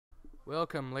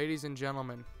Welcome, ladies and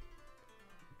gentlemen,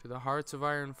 to the Hearts of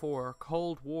Iron 4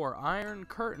 Cold War Iron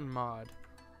Curtain mod.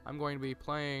 I'm going to be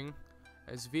playing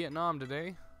as Vietnam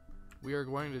today. We are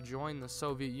going to join the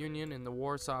Soviet Union in the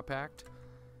Warsaw Pact,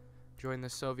 join the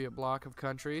Soviet bloc of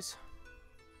countries,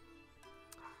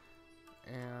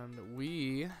 and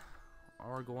we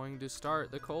are going to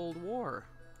start the Cold War.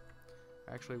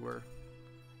 Actually,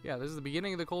 this is the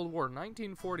beginning of the Cold War,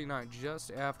 1949,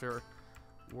 just after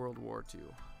World War II.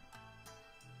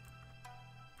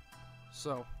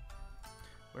 So,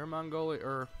 we're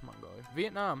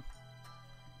Vietnam.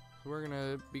 So we're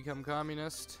gonna become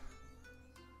communist.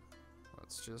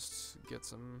 Let's just get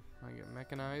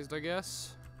mechanized, I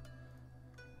guess.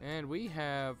 And we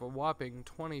have a whopping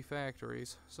 20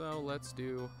 factories. So let's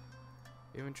do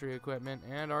infantry equipment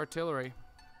and artillery.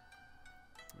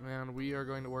 And we are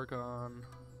going to work on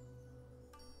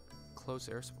close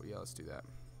air support. Yeah, let's do that.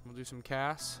 We'll do some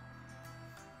CAS.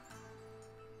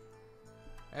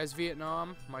 As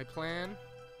Vietnam, my plan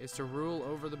is to rule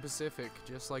over the Pacific,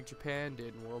 just like Japan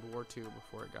did in World War II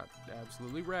before it got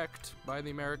absolutely wrecked by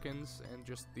the Americans and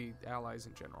just the Allies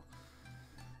in general.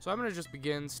 So I'm going to just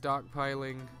begin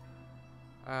stockpiling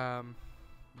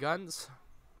guns.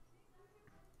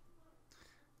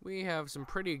 We have some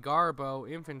pretty garbo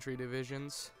infantry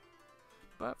divisions,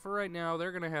 but for right now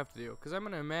they're going to have to do, because I'm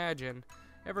going to imagine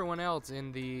everyone else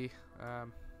in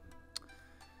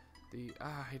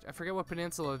I forget what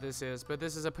peninsula this is, but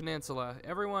this is a peninsula.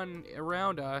 Everyone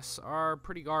around us are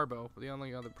pretty garbo. The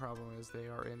only other problem is they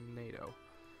are in NATO.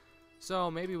 So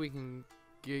maybe we can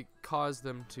cause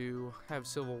them to have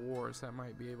civil wars. That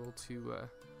might be able to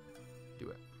do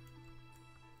it.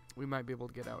 We might be able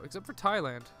to get out, except for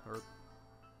Thailand,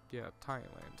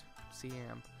 Thailand,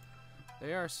 Siam.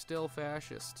 They are still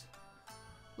fascist.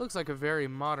 Looks like a very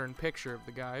modern picture of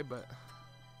the guy, but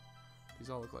these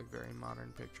all look like very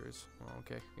modern pictures. Well,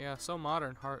 okay. Yeah, so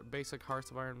modern. Basic Hearts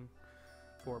of Iron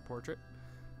 4 portrait.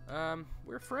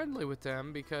 We're friendly with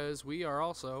them because we are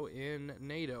also in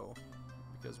NATO.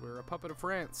 Because we're a puppet of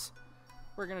France.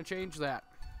 We're going to change that.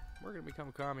 We're going to become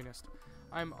a communist.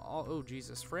 Oh,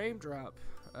 Jesus. Frame drop.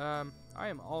 I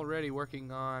am already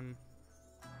working on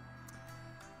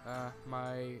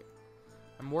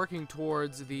I'm working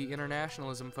towards the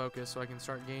internationalism focus so I can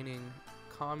start gaining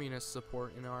communist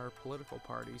support in our political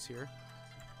parties here.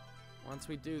 Once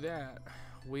we do that,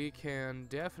 we can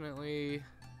definitely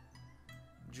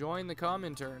join the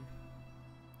Comintern.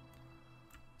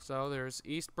 So there's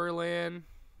East Berlin,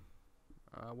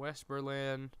 West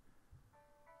Berlin.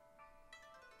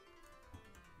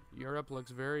 Europe looks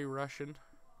very Russian.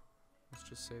 Let's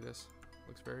just say this.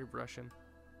 Looks very Russian.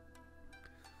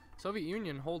 Soviet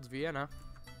Union holds Vienna.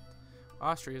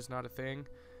 Austria is not a thing.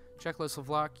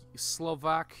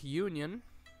 Czechoslovak Union,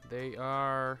 they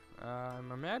are,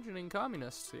 I'm imagining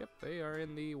communists. Yep, they are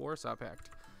in the Warsaw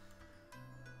Pact.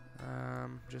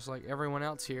 Just like everyone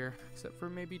else here, except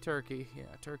for maybe Turkey. Yeah,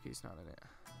 Turkey's not in it.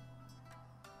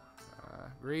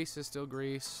 Greece is still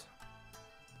Greece.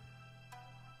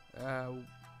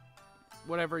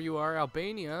 Whatever you are,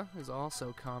 Albania is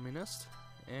also communist,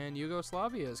 and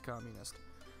Yugoslavia is communist.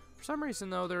 For some reason,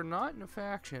 though, they're not in a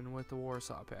faction with the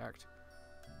Warsaw Pact.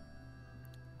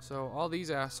 So all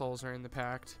these assholes are in the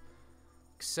pact,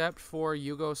 except for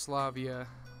Yugoslavia.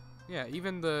 Yeah,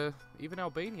 even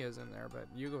Albania is in there, but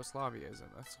Yugoslavia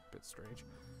isn't. That's a bit strange.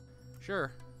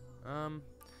 Sure. So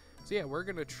yeah, we're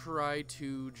gonna try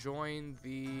to join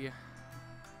the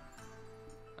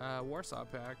Warsaw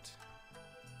Pact.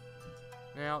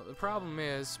 Now the problem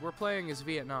is we're playing as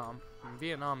Vietnam. And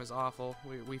Vietnam is awful.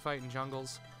 We fight in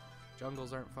jungles.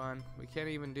 Jungles aren't fun. We can't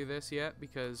even do this yet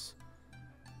because.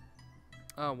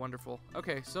 Oh, wonderful.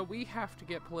 Okay, so we have to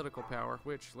get political power,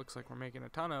 which looks like we're making a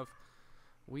ton of.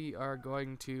 We are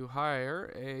going to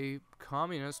hire a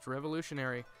communist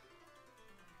revolutionary.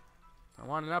 I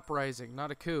want an uprising,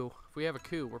 not a coup. If we have a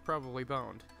coup, we're probably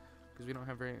boned, because we don't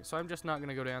have very... So I'm just not going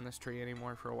to go down this tree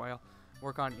anymore for a while.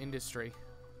 Work on industry.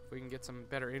 If we can get some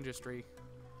better industry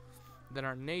than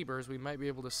our neighbors, we might be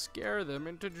able to scare them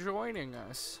into joining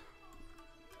us.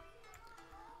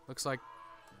 Looks like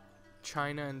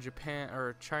China and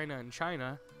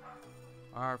China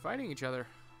are fighting each other.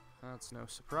 That's no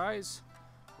surprise.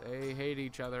 They hate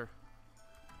each other.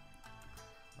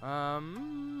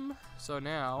 So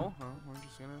now, we're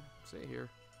just gonna sit here,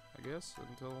 I guess,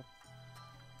 until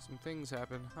some things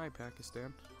happen. Hi,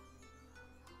 Pakistan.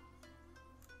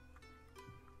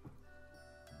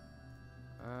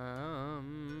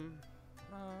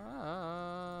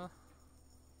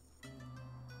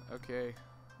 Okay.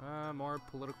 More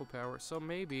political power. So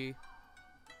maybe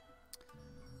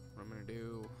what I'm gonna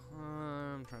do,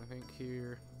 I'm trying to think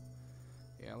here.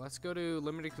 Yeah, let's go to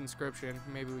limited conscription.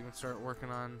 Maybe we can start working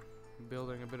on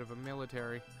building a bit of a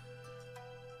military.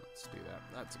 Let's do that.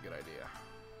 That's a good idea.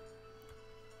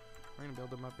 We're gonna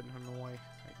build them up in Hanoi,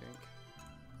 I think.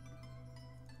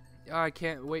 I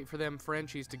can't wait for them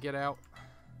Frenchies to get out.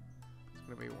 It's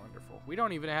gonna be wonderful. We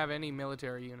don't even have any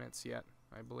military units yet,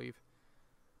 I believe.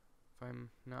 If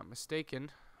I'm not mistaken,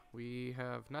 we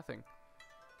have nothing.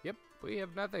 Yep, we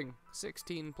have nothing.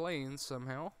 16 planes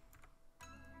somehow.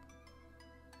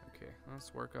 Okay,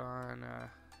 let's work on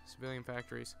civilian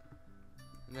factories.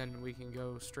 And then we can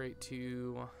go straight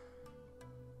to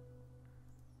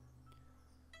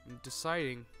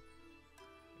deciding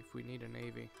if we need a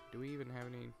navy. Do we even have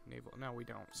any naval? No, we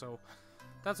don't. So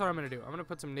that's what I'm going to do. I'm going to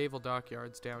put some naval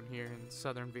dockyards down here in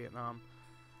southern Vietnam.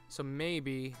 So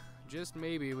maybe, just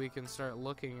maybe, we can start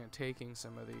looking at taking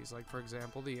some of these. Like, for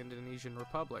example, the Indonesian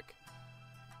Republic.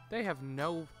 They have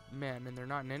no men, and they're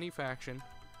not in any faction.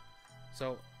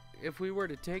 So if we were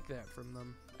to take that from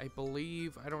them, I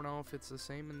believe, I don't know if it's the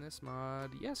same in this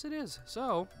mod. Yes, it is.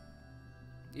 So,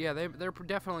 yeah, they're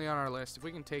definitely on our list. If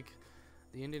we can take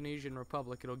the Indonesian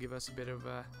Republic, it'll give us a bit of,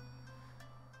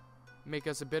 make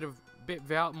us a bit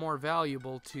more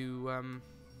valuable to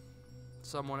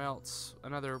someone else,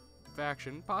 another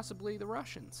faction, possibly the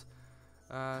Russians.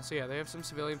 So yeah, they have some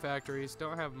civilian factories.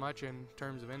 Don't have much in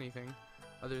terms of anything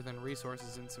other than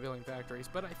resources in civilian factories,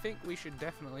 but I think we should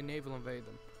definitely naval invade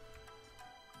them.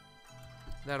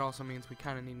 That also means we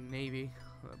kind of need a navy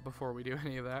before we do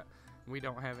any of that. We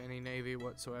don't have any navy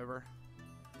whatsoever.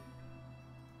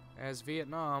 As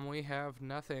Vietnam, we have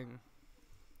nothing.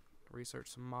 Research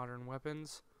some modern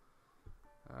weapons.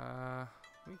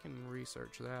 We can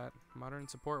research that. Modern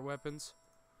support weapons.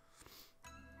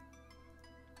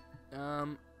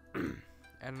 Add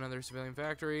another civilian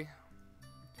factory.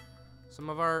 Some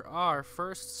of our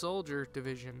first soldier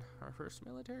division. Our first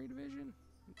military division.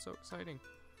 It's so exciting.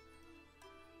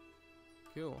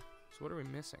 Cool. So what are we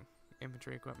missing?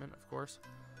 Infantry equipment, of course.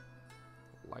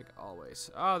 Like always.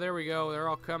 Oh, there we go. They're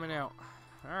all coming out.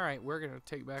 Alright, we're going to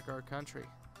take back our country.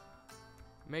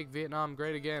 Make Vietnam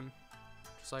great again.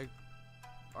 Just like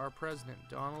our president,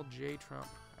 Donald J. Trump.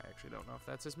 I actually don't know if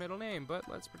that's his middle name, but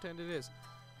let's pretend it is.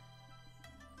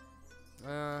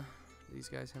 These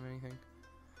guys have anything?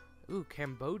 Ooh,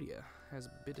 Cambodia has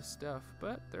a bit of stuff,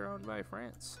 but they're owned by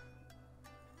France.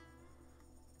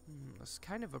 That's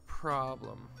kind of a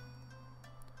problem.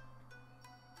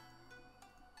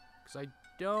 Because I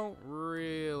don't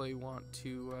really want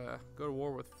to go to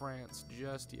war with France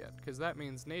just yet, because that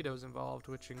means NATO's involved,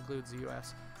 which includes the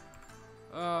US.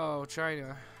 Oh,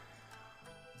 China.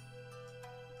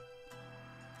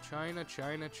 China.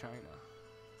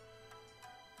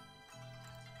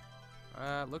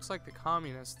 Looks like the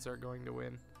communists are going to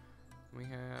win. We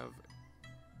have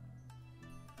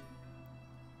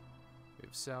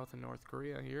South and North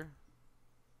Korea here.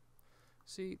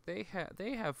 See, they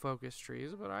have focus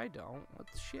trees, but I don't. What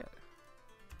the shit?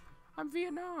 I'm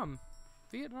Vietnam.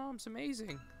 Vietnam's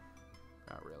amazing.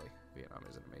 Not really. Vietnam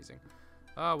isn't amazing.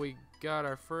 Oh, we got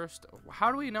our first.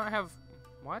 How do we not have?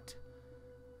 What?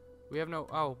 We have no.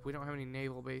 Oh, we don't have any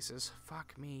naval bases.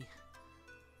 Fuck me.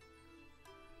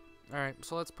 All right,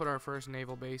 so let's put our first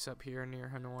naval base up here near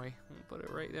Hanoi. We'll put it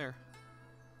right there.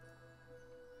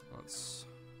 Let's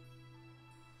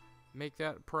make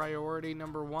that priority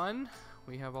number 1.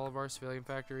 We have all of our civilian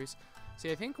factories.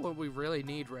 See, I think what we really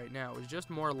need right now is just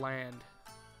more land.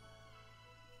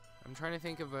 I'm trying to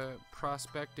think of a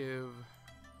prospective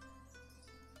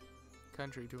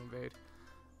country to invade.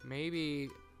 Maybe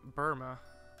Burma.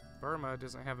 Burma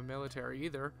doesn't have a military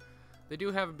either. They do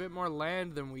have a bit more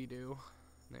land than we do.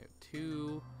 They have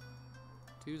two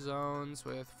zones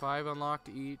with 5 unlocked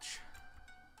each.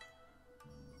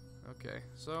 Okay,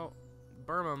 so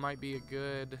Burma might be a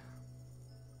good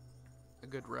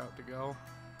route to go.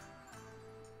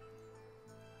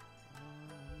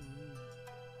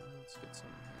 Let's get some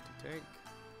anti-tank.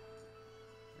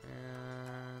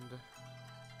 And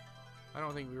I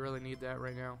don't think we really need that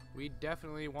right now. We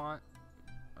definitely want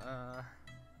I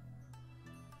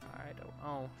don't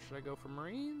know. Should I go for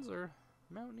Marines or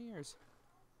Mountaineers?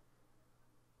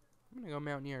 I'm gonna go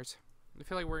Mountaineers. I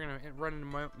feel like we're gonna run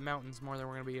into mountains more than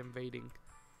we're gonna be invading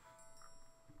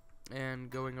and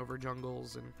going over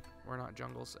jungles, and we're not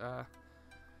jungles.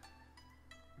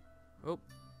 Oh,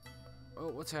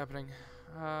 what's happening?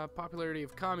 Popularity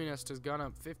of communist has gone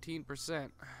up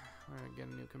 15%. We're gonna get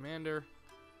a new commander.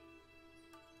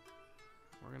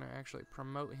 We're gonna actually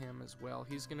promote him as well.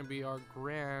 He's gonna be our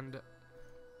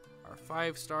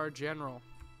 5-star general.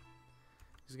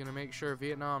 He's gonna make sure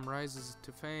Vietnam rises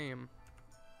to fame.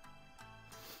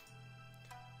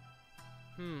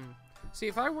 See,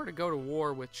 if I were to go to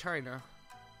war with China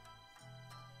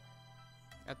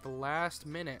at the last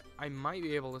minute, I might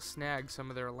be able to snag some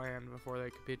of their land before they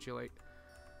capitulate.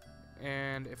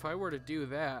 And if I were to do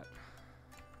that,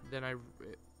 then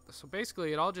so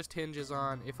basically it all just hinges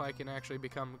on if I can actually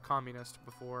become communist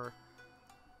before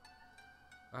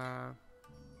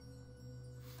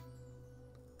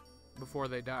before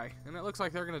they die. And it looks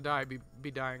like they're gonna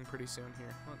be dying pretty soon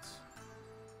here.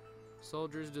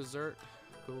 Soldiers desert.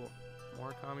 Cool.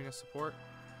 More communist support.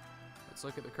 Let's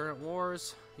look at the current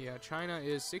wars. Yeah, China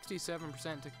is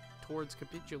 67% towards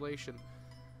capitulation.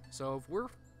 So if we're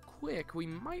quick, we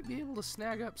might be able to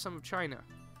snag up some of China.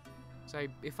 So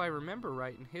if I remember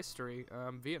right in history,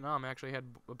 Vietnam actually had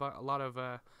a lot of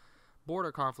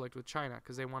border conflict with China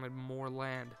because they wanted more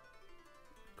land.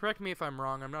 Correct me if I'm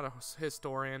wrong. I'm not a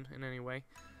historian in any way.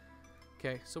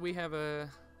 Okay, so we have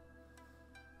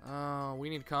we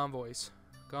need convoys.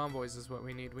 Convoys is what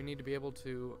we need. We need to be able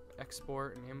to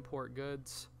export and import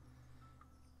goods.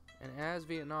 And as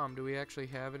Vietnam, do we actually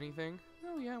have anything?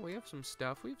 Oh yeah, we have some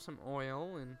stuff. We have some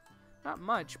oil and not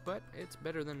much, but it's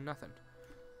better than nothing.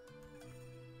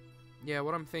 Yeah,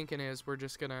 what I'm thinking is we're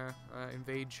just gonna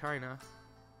invade China.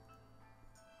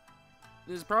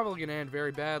 This is probably gonna end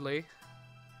very badly,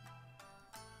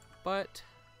 but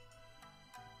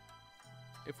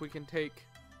if we can take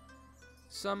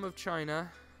some of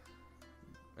China,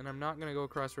 and I'm not gonna go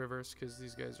across rivers because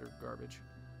these guys are garbage.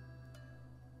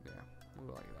 Yeah, we'll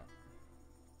go like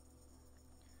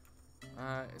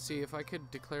that. See if I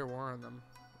could declare war on them.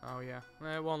 Oh yeah,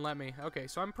 it won't let me. Okay,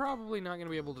 so I'm probably not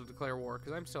gonna be able to declare war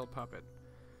because I'm still a puppet.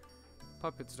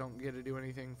 Puppets don't get to do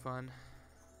anything fun.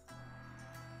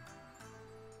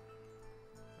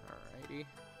 Alrighty.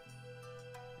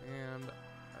 And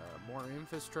more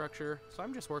infrastructure. So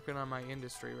I'm just working on my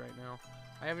industry right now.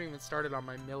 I haven't even started on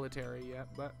my military yet,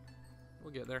 but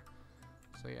we'll get there.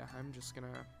 So yeah, I'm just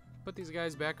gonna put these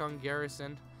guys back on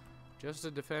garrison just to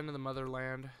defend the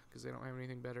motherland because they don't have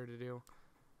anything better to do.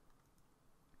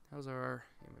 How's our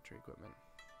infantry equipment?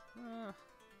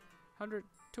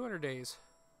 200 days.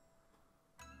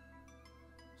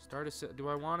 Do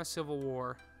I want a civil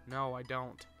war? No, I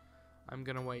don't. I'm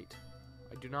gonna wait.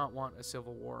 I do not want a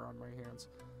civil war on my hands.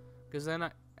 Because then,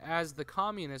 as the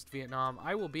communist Vietnam,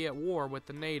 I will be at war with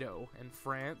the NATO and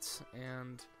France,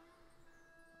 and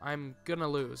I'm gonna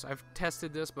lose. I've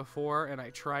tested this before, and I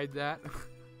tried that,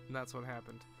 and that's what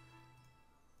happened.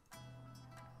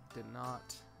 Did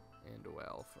not end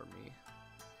well for me.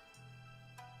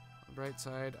 On the bright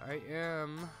side, I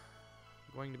am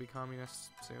going to be communist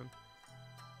soon.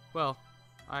 Well,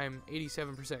 I'm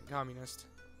 87% communist.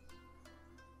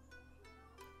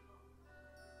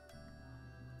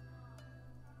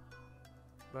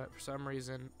 But for some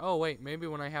reason... Oh, wait, maybe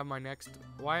when I have my next...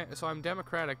 Why? So I'm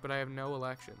democratic, but I have no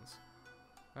elections.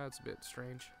 That's a bit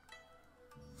strange.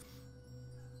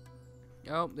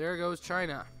 Oh, there goes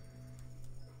China.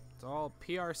 It's all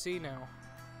PRC now.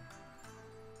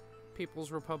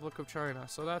 People's Republic of China.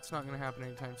 So that's not going to happen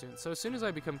anytime soon. So as soon as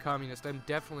I become communist, I'm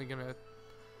definitely going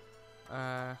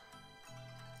to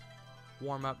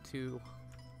warm up to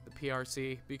the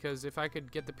PRC, because if I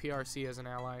could get the PRC as an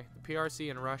ally, the PRC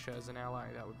and Russia as an ally,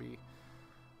 that would be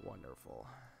wonderful.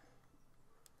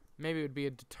 Maybe it would be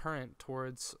a deterrent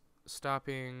towards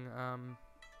stopping,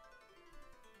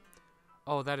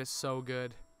 oh, that is so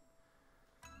good.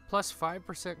 Plus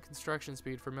 5% construction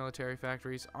speed for military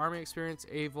factories, army experience,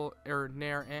 naval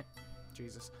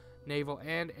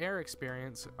and air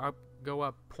experience go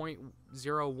up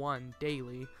 0.01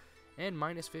 daily, and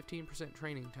minus 15%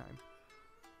 training time.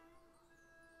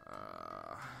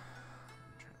 I'm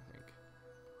trying to think.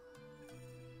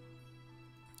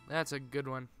 That's a good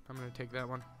one. I'm going to take that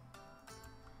one.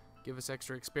 Give us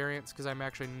extra experience, because I'm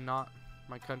actually not...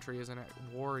 My country isn't at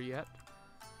war yet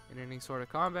in any sort of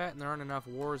combat, and there aren't enough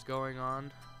wars going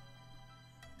on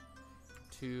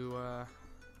to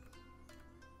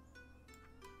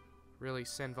really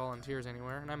send volunteers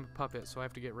anywhere. And I'm a puppet, so I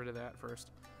have to get rid of that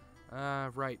first.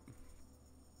 Right.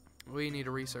 We need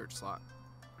a research slot.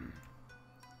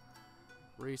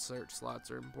 Research slots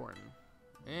are important.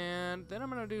 And then I'm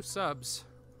going to do subs,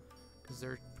 because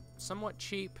they're somewhat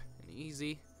cheap and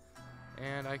easy,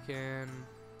 and I can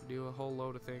do a whole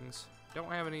load of things. Don't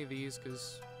have any of these,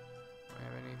 because I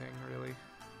don't have anything, really.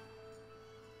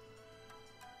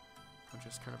 Which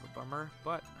is kind of a bummer,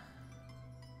 but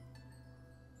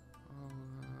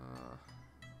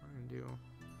I'm going to do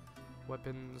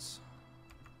weapons.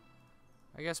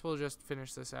 I guess we'll just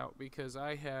finish this out, because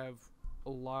I have a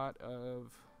lot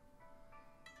of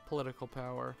political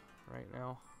power right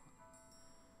now.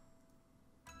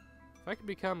 If I could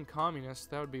become communist,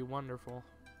 that would be wonderful.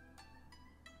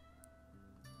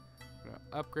 gonna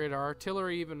upgrade our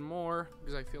artillery even more,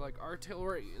 because I feel like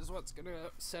artillery is what's gonna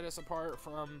set us apart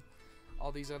from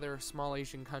all these other small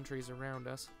Asian countries around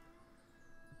us.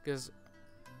 Because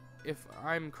if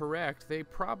I'm correct, they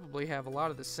probably have a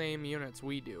lot of the same units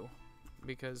we do,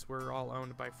 because we're all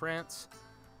owned by France,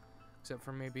 except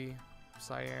for maybe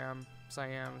Siam.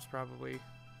 Siam is probably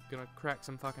gonna crack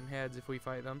some fucking heads if we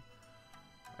fight them.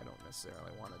 I don't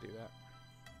necessarily want to do that.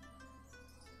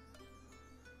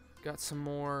 Got some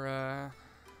more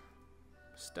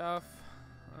stuff.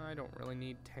 I don't really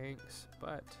need tanks,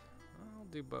 but I'll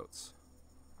do boats.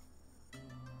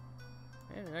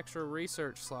 And an extra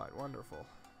research slot. Wonderful.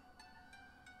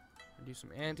 Do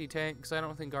some anti-tanks. I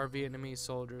don't think our Vietnamese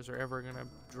soldiers are ever gonna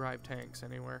drive tanks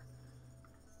anywhere.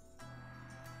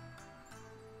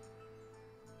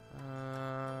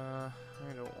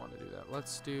 I don't want to do that.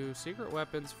 Let's do secret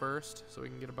weapons first, so we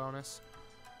can get a bonus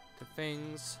to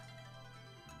things.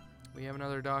 We have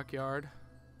another dockyard.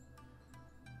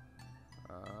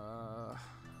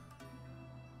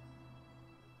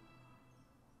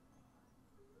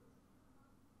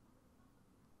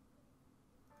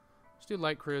 Let's do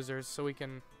light cruisers so we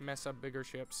can mess up bigger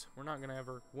ships. We're not gonna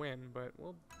ever win, but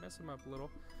we'll mess them up a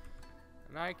little.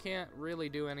 And I can't really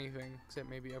do anything except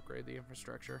maybe upgrade the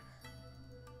infrastructure.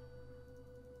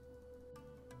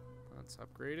 Let's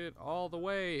upgrade it all the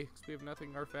way, because we have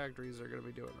nothing our factories are going to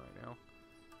be doing right now.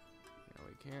 Yeah,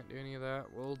 we can't do any of that.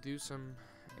 We'll do some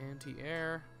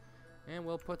anti-air, and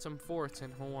we'll put some forts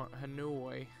in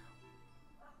Hanoi.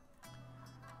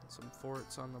 Some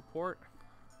forts on the port.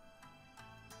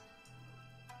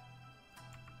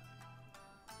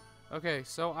 Okay,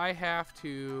 so I have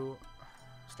to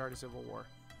start a civil war.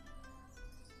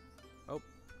 Oh,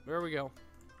 there we go.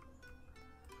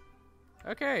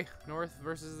 Okay, North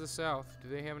versus the South. Do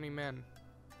they have any men?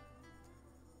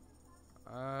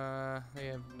 They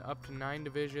have up to 9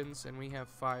 divisions, and we have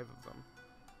 5 of them.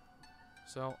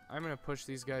 So I'm gonna push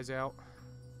these guys out,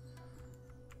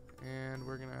 and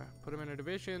we're gonna put them in a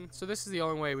division. So this is the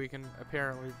only way we can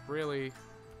apparently really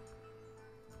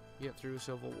get through a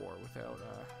civil war without,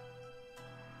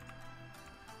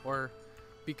 or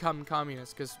become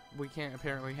communist, because we can't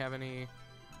apparently have any,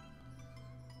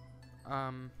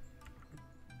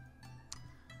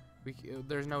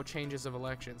 there's no changes of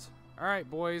elections. Alright,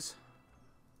 boys.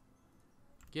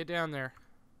 Get down there.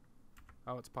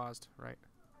 Oh, it's paused. Right.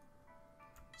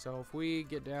 So if we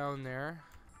get down there...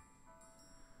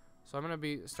 So I'm going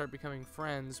to start becoming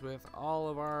friends with all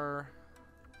of our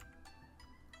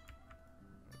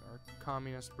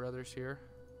communist brothers here.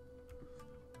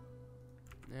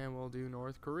 And we'll do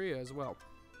North Korea as well.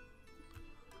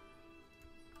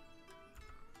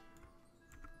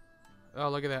 Oh,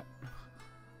 look at that.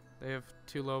 They have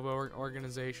too low of an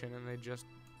organization, and they just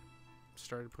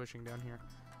started pushing down here.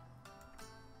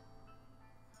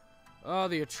 Oh,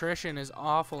 the attrition is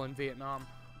awful in Vietnam.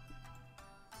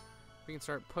 We can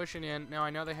start pushing in. Now, I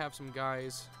know they have some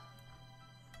guys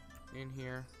in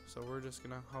here, so we're just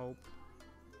going to hope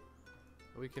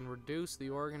we can reduce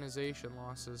the organization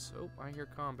losses. Oh, I hear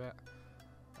combat.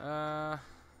 Factory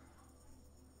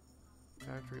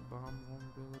bomb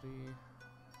vulnerability.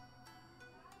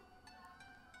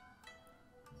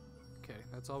 Okay,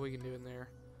 that's all we can do in there.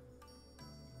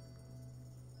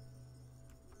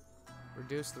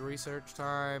 Reduce the research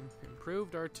time.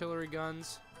 Improved artillery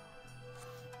guns.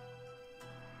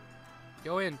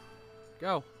 Go in.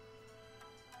 Go.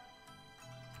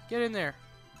 Get in there.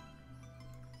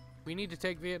 We need to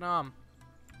take Vietnam.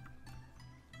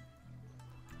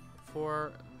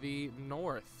 For the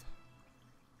North.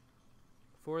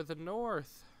 For the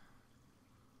North.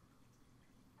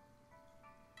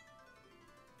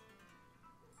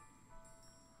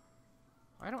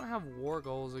 I don't have war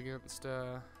goals against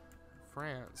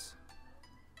France.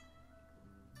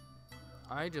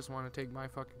 I just want to take my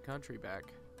fucking country back.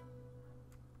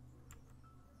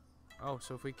 Oh,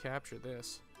 so if we capture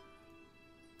this.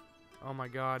 Oh my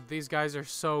god, these guys are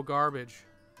so garbage.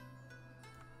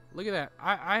 Look at that.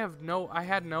 I had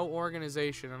no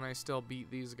organization, and I still beat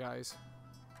these guys.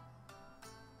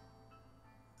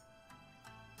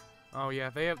 Oh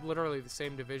yeah, they have literally the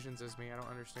same divisions as me. I don't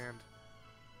understand.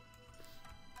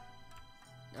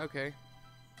 Okay.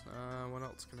 What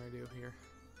else can I do here?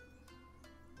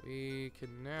 We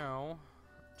can now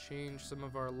change some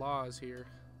of our laws here.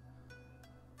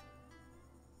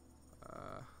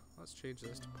 Let's change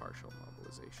this to partial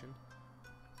mobilization.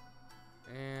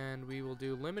 And we will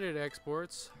do limited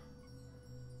exports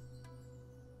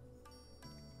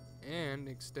and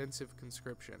extensive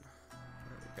conscription.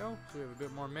 There we go. So we have a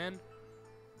bit more men.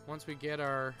 Once we get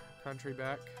our country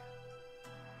back.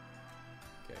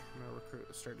 Okay, I'm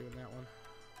gonna start doing that one.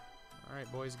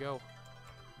 Alright, boys, go.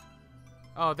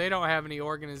 Oh, they don't have any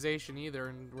organization either,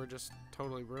 and we're just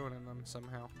totally ruining them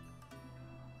somehow.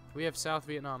 We have South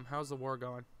Vietnam. How's the war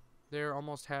going? They're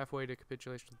almost halfway to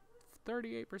capitulation.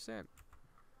 38%.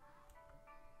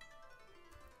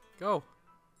 Go.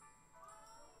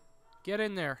 Get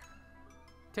in there.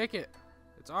 Take it.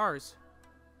 It's ours.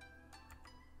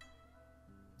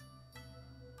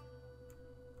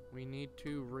 We need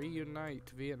to reunite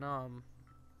Vietnam.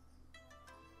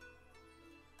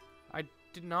 I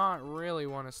did not really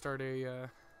want to start a,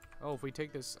 oh, if we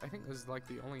take this, I think this is like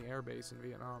the only air base in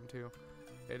Vietnam, too.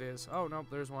 It is. Oh, nope,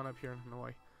 there's one up here in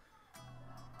Hanoi.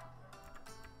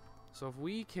 So if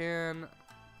we can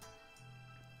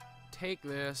take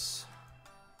this,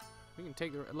 we can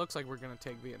take, it looks like we're going to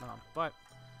take Vietnam, but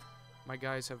my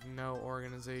guys have no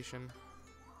organization.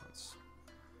 Let's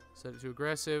set it to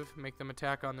aggressive, make them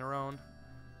attack on their own.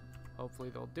 Hopefully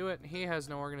they'll do it. He has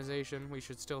no organization. We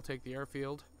should still take the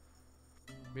airfield.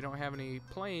 We don't have any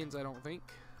planes, I don't think.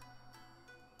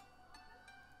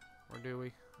 Or do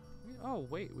we? Oh,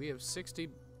 wait, we have 60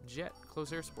 jet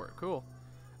close air support. Cool.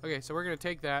 Okay, so we're going to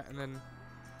take that and then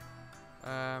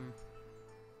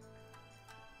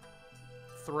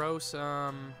throw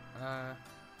some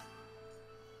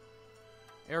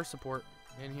air support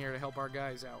in here to help our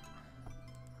guys out.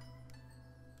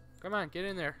 Come on, get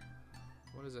in there.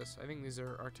 What is this? I think these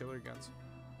are artillery guns.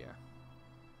 Yeah.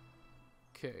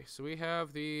 Okay, so we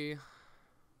have the...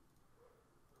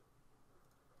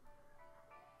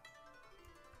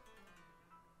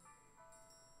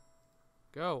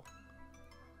 Go.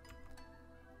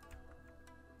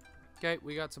 Okay,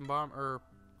 we got some bomb or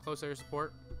close air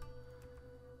support.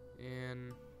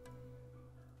 And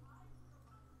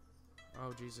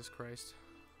oh Jesus Christ,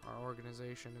 our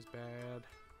organization is bad.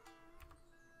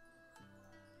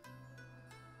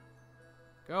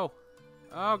 Go.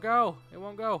 Oh, go. It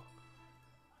won't go.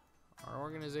 Our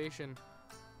organization.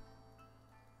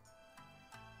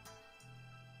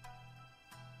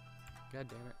 God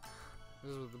damn it.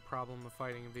 This is the problem of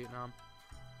fighting in Vietnam.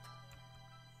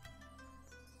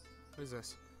 What is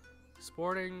this?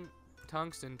 Exporting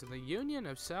tungsten to the Union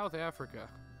of South Africa.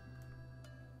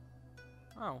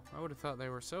 Oh, I would have thought they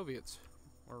were Soviets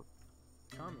or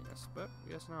communists, but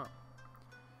guess not.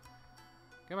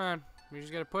 Come on, we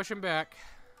just gotta push them back.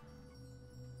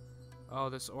 Oh,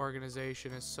 this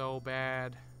organization is so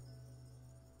bad.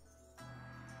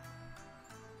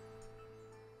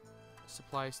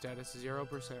 Supply status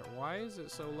 0%. Why is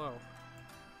it so low?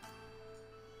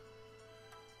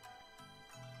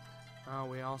 Oh,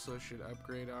 we also should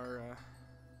upgrade our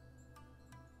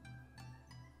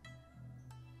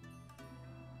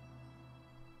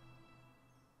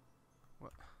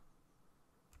what?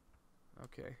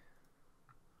 Okay.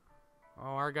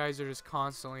 Oh, our guys are just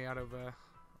constantly out of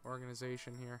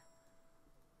organization here.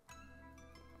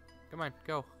 Come on,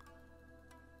 go.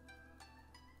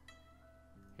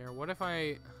 Here, what if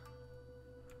I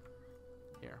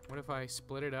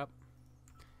split it up?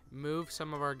 Move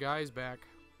some of our guys back.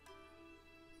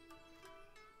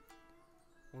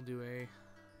 We'll do a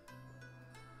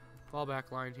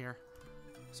fallback line here.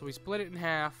 So we split it in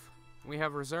half. We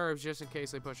have reserves just in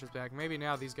case they push us back. Maybe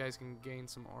now these guys can gain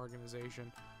some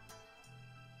organization.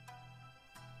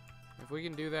 If we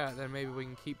can do that, then maybe we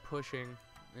can keep pushing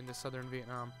into southern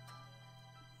Vietnam.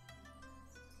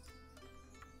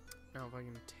 Now if I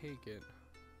can take it,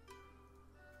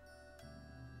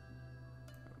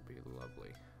 that would be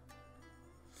lovely.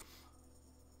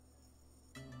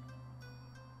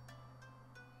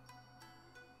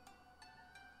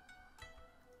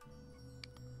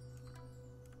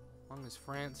 As long as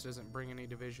France doesn't bring any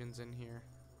divisions in here.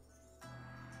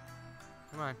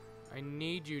 Come on, I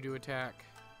need you to attack.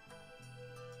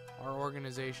 Our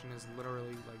organization is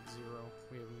literally like 0.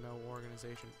 We have no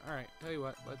organization. Alright, tell you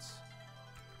what,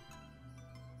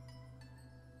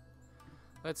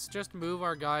 let's just move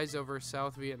our guys over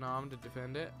South Vietnam to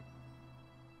defend it.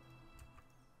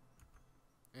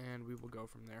 And we will go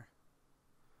from there.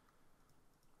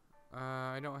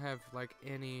 I don't have like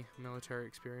any military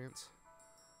experience.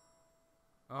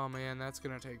 Oh man, that's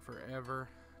gonna take forever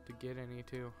to get any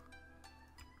too.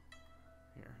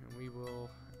 Here, and we will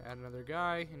add another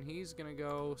guy, and he's gonna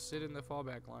go sit in the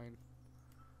fallback line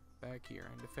back here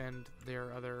and defend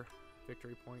their other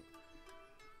victory point.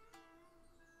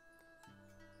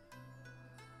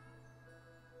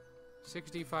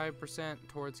 %65%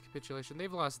 towards capitulation.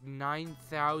 They've lost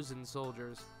 9,000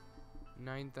 soldiers.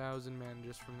 9,000 men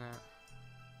just from that.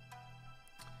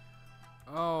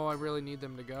 Oh, I really need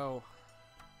them to go.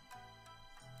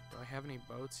 Do I have any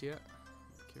boats yet?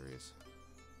 I'm curious.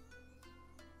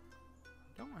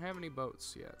 Don't have any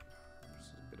boats yet. This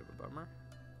is a bit of a bummer.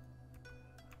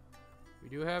 We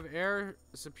do have air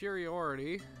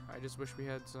superiority. I just wish we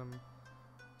had some...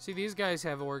 See, these guys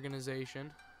have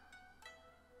organization.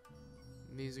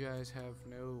 These guys have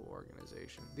no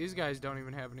organization. These guys don't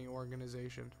even have any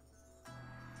organization.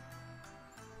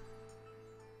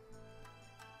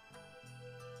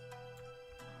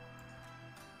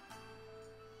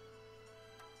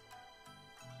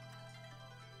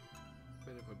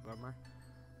 Bit of a bummer.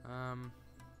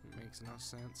 Makes no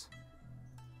sense.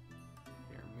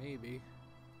 Here, maybe.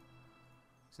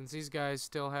 Since these guys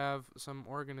still have some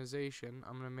organization,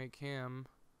 I'm gonna make him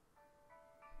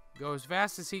go as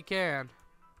fast as he can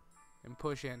and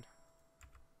push in.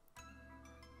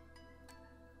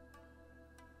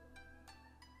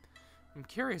 I'm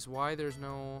curious why there's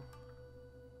no...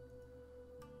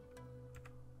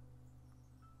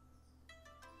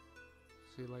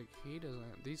 See, like, he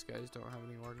doesn't... These guys don't have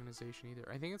any organization either.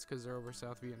 I think it's because they're over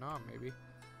South Vietnam, maybe.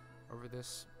 Over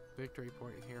this victory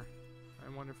point here. I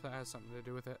wonder if that has something to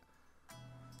do with it.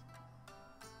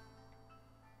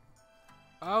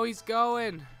 Oh, he's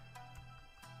going!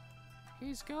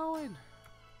 He's going!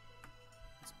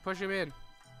 Let's push him in.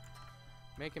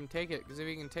 Make him take it, because if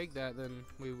he can take that, then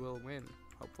we will win,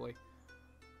 hopefully.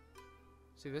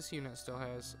 See, this unit still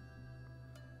has...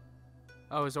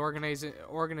 Oh, his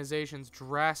organization's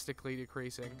drastically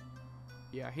decreasing.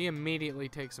 Yeah, he immediately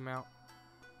takes him out.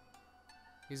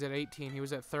 He's at 18. He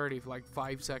was at 30 like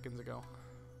 5 seconds ago.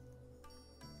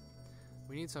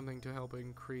 We need something to help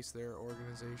increase their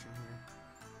organization here.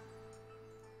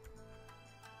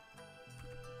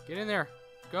 Get in there.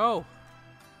 Go.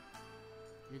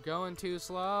 You're going too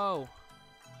slow.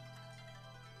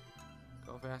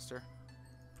 Go faster.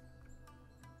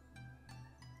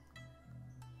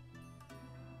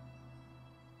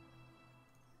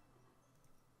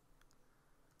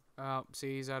 Oh,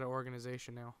 see, he's out of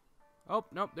organization now. Oh,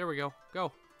 nope, there we go.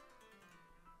 Go.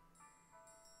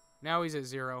 Now he's at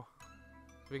 0.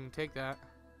 We can take that.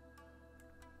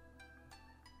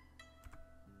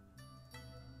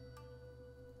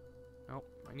 Nope,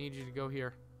 I need you to go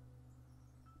here.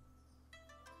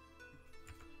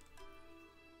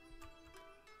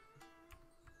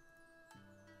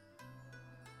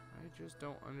 I just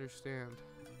don't understand.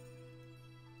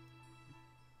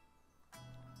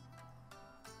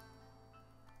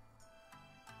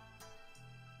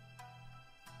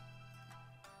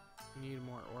 Need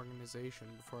more organization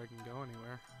before I can go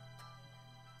anywhere.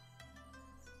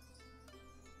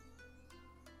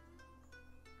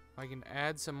 I can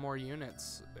add some more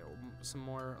units, some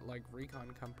more like recon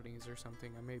companies or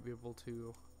something. I may be able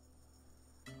to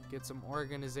get some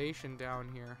organization down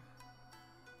here.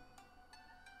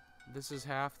 This is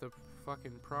half the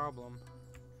fucking problem.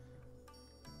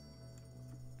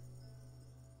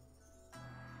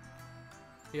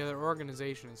 Yeah, their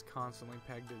organization is constantly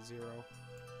pegged at 0.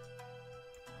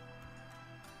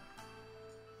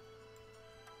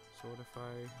 So what if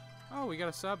I... Oh, we got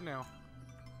a sub now.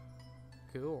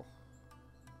 Cool.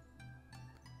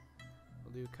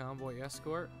 We'll do convoy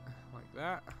escort, like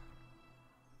that.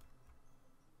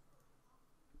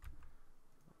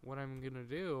 What I'm gonna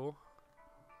do...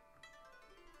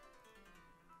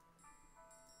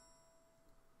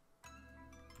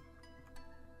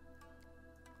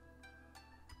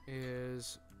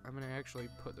 is... I'm gonna actually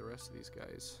put the rest of these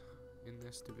guys in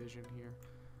this division here.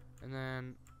 And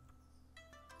then...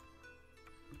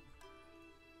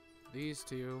 these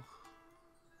two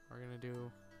are gonna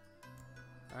do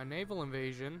a naval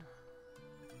invasion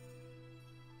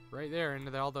right there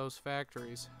into all those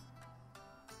factories.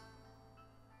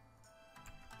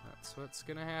 That's what's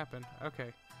gonna happen.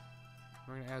 Okay.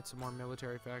 We're gonna add some more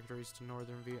military factories to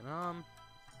northern Vietnam.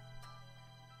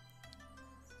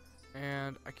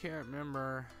 And I can't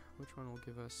remember which one will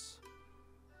give us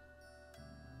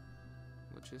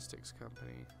logistics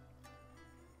company.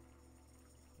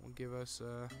 Will give us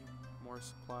more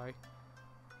supply,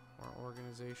 more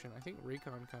organization. I think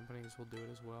recon companies will do it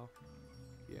as well.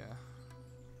 Yeah.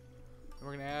 And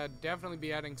we're gonna definitely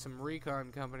be adding some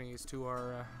recon companies to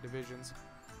our divisions.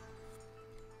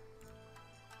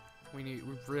 We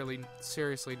really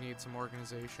seriously need some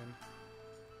organization.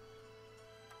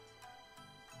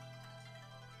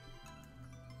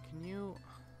 Can you?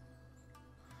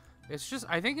 It's just,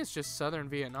 I think it's just southern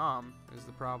Vietnam is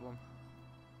the problem.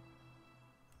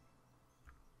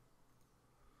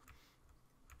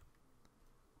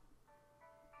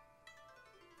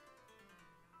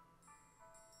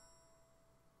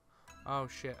 Oh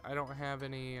shit, I don't have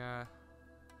any, we're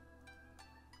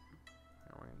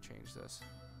gonna change this.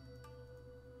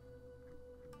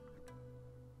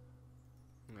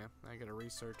 Yeah, I gotta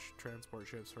research transport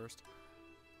ships first.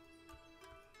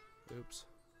 Oops.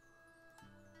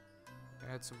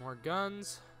 Add some more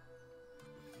guns.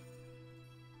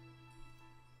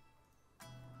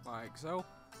 Like so.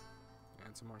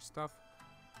 Add some more stuff.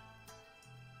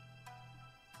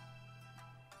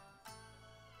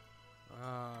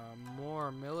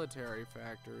 More military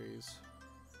factories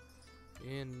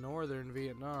in northern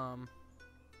Vietnam.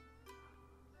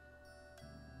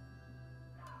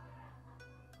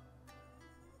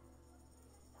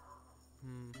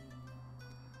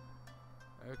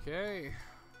 Okay.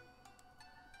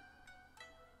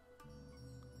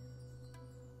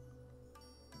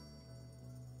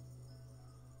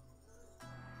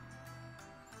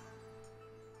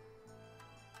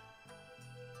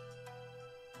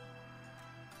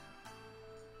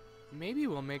 Maybe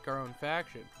we'll make our own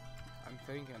faction. I'm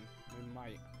thinking we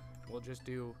might. We'll just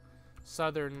do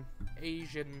Southern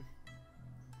Asian,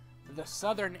 the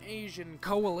Southern Asian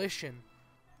Coalition.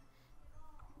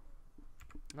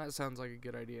 That sounds like a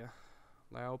good idea.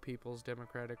 Lao People's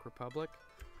Democratic Republic.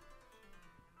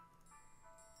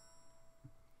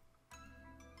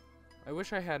 I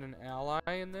wish I had an ally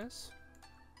in this.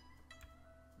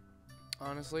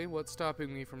 Honestly, what's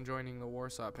stopping me from joining the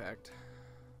Warsaw Pact?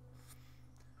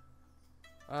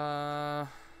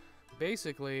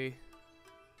 Basically,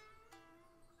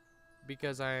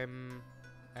 because I'm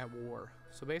at war.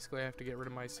 So basically I have to get rid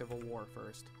of my civil war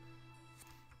first.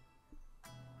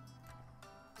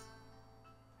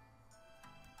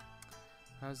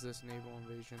 How's this naval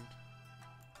invasion?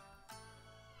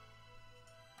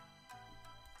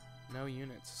 No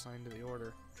units assigned to the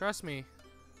order. Trust me.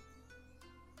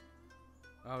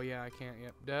 Oh yeah, I can't,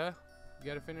 yep. Duh. You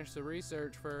gotta finish the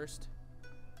research first.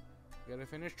 Gotta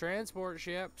finish transport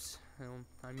ships.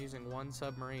 I'm using one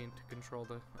submarine to control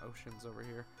the oceans over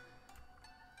here.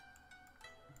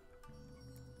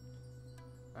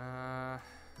 I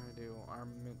do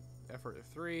armament effort of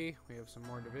 3. We have some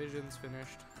more divisions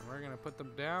finished. And we're gonna put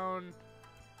them down.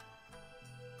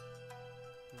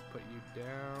 Put you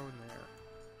down there.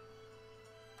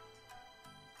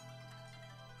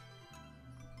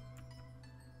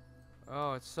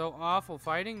 Oh, it's so awful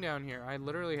fighting down here. I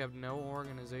literally have no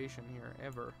organization here,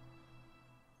 ever.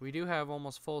 We do have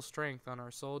almost full strength on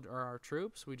our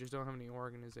troops. We just don't have any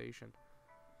organization.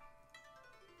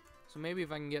 So maybe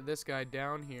if I can get this guy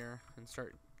down here and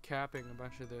start capping a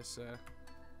bunch of this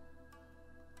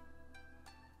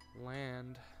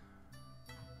land.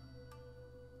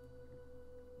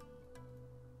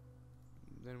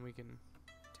 Then we can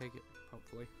take it,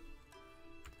 hopefully.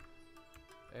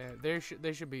 They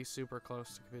should be super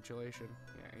close to capitulation.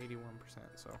 Yeah, 81%.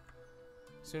 So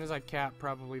as soon as I cap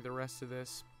probably the rest of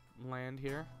this land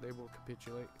here, they will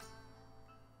capitulate.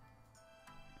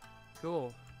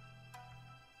 Cool.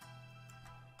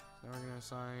 So now we're gonna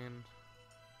assign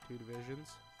 2 divisions.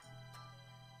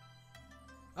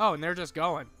 Oh, and they're just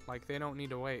going. Like, they don't need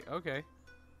to wait. Okay.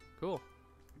 Cool.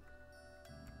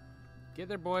 Get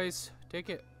there, boys. Take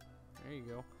it. There you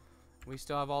go. We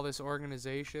still have all this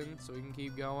organization, so we can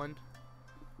keep going.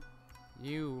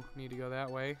 You need to go that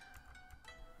way.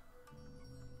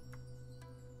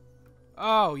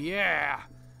 Oh, yeah!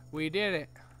 We did it.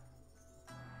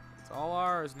 It's all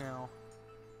ours now.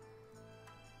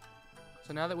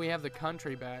 So now that we have the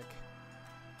country back,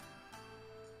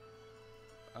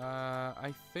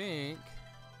 I think...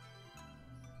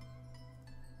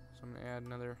 So I'm going to add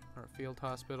another field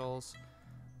hospitals.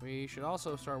 We should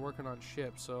also start working on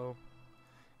ships, so...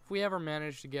 If we ever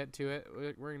manage to get to it,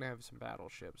 we're going to have some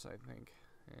battleships, I think.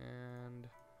 And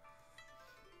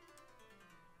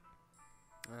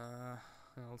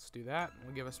let's do that.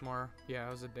 We'll give us more. Yeah,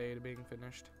 it was a day to being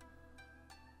finished.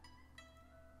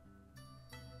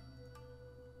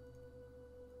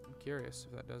 I'm curious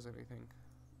if that does anything.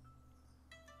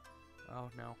 Oh,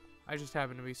 no. I just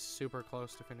happen to be super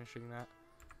close to finishing that.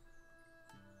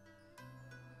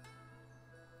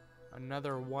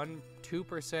 Another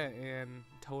 2% in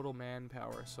total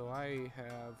manpower. So I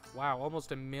have, wow,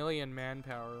 almost 1 million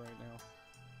manpower right now,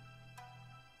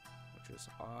 which is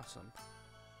awesome.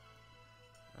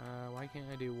 Why can't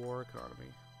I do war economy?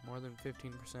 More than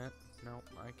 15%? No,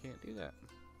 I can't do that.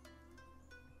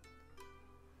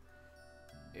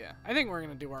 Yeah, I think we're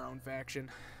gonna do our own faction.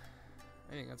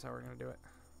 I think that's how we're gonna do it.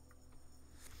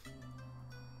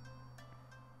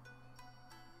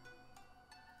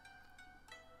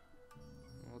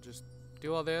 We'll just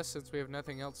do all this since we have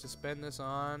nothing else to spend this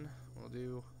on. We'll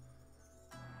do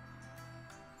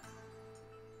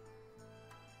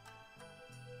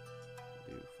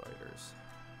fighters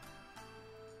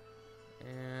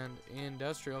and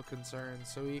industrial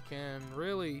concerns, so we can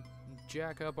really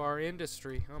jack up our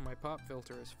industry. Oh, my pop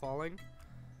filter is falling.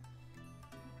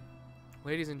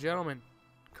 Ladies and gentlemen,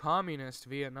 communist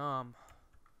Vietnam.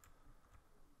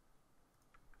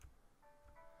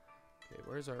 Okay,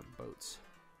 where's our boats?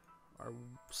 Our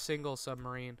single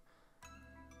submarine.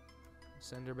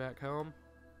 Send her back home.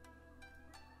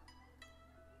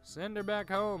 Send her back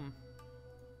home.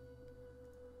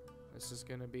 This is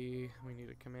gonna be, we need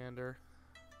a commander.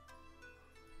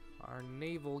 Our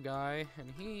naval guy,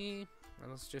 and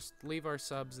let's just leave our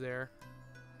subs there.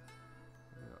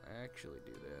 We'll actually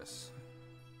do this.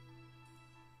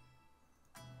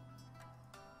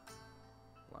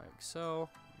 Like so.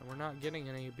 And we're not getting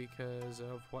any because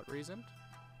of what reason?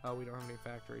 Oh, we don't have any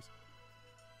factories.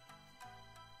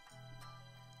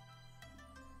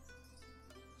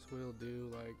 So we'll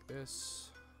do like this.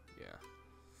 Yeah.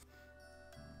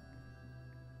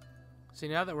 See,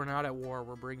 now that we're not at war,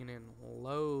 we're bringing in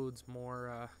loads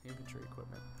more infantry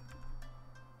equipment.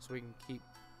 So we can keep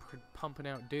pumping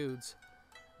out dudes.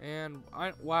 And,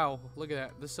 wow, look at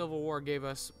that. The Civil War gave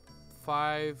us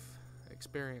 5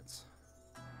 experience.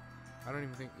 I don't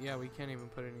even think, yeah, we can't even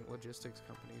put any logistics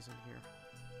companies in here.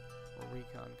 Or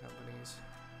recon companies.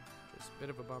 Just a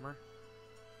bit of a bummer.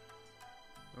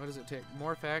 What does it take?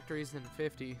 More factories than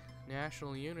 50.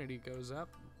 National unity goes up,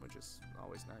 which is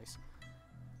always nice.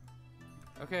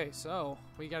 Okay, so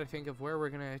we got to think of where we're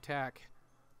going to attack.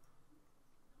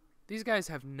 These guys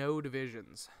have no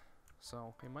divisions,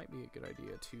 so it might be a good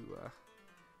idea to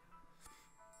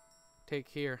take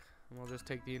here. And we'll just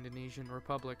take the Indonesian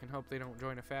Republic and hope they don't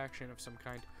join a faction of some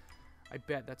kind. I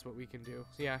bet that's what we can do.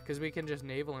 So yeah, because we can just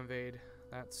naval invade.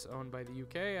 That's owned by the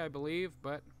UK, I believe,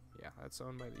 but yeah, that's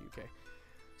owned by the UK.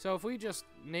 So if we just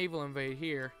naval invade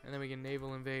here, and then we can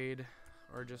naval invade,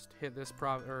 or just hit this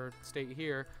state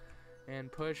here,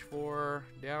 and push for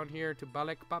down here to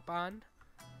Balikpapan,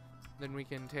 then we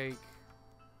can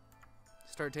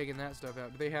start taking that stuff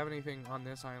out. Do they have anything on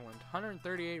this island?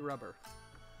 138 rubber.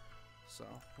 So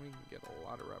we can get a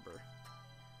lot of rubber.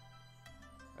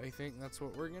 I think that's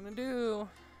what we're gonna do.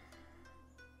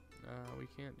 We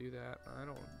can't do that. I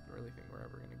don't really think we're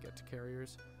ever gonna get to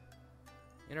carriers.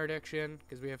 Interdiction,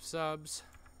 because we have subs.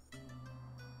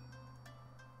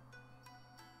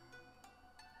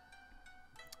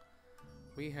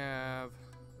 We have,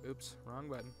 oops, wrong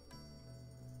button.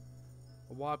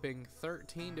 A whopping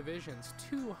 13 divisions,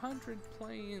 200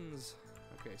 planes.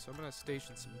 Okay, so I'm going to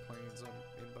station some planes in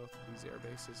both of these air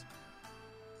bases.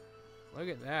 Look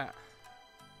at that.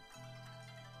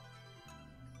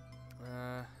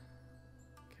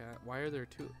 Why are there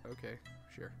 2? Okay,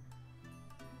 sure.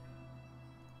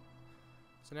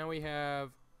 So now we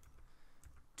have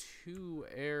 2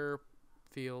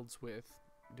 airfields with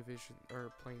division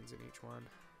or planes in each one.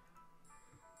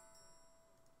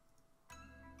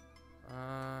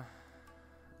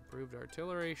 Improved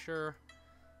artillery, sure.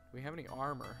 Do we have any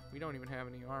armor? We don't even have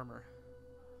any armor.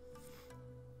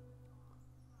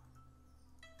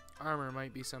 Armor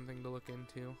might be something to look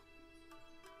into.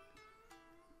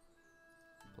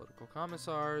 Political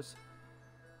commissars.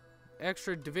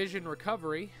 Extra division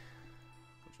recovery,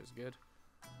 which is good.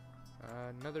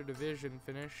 Another division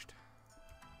finished.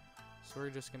 So we're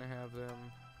just gonna have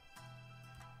them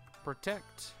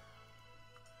protect.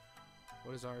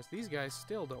 What is ours? These guys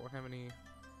still don't have any.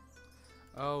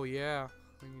 Oh yeah,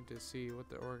 we need to see what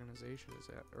the organization is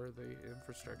at, or the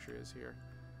infrastructure is here.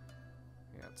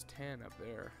 Yeah, it's 10 up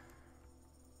there.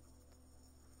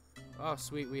 Oh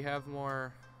sweet, we have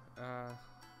more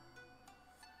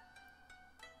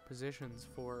positions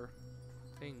for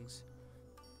things.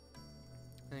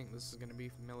 I think this is gonna be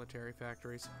military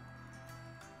factories.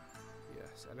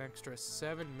 Yes, an extra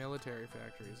 7 military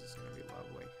factories is going to be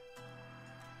lovely.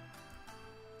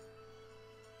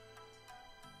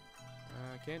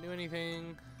 Can't do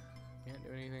anything. Can't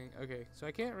do anything. Okay, so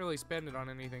I can't really spend it on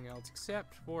anything else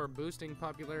except for boosting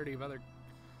popularity of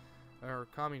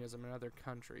communism in other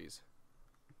countries.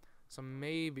 So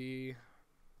maybe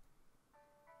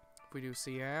if we do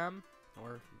Siam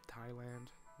or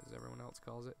Thailand, as everyone else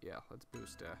calls it. Yeah, let's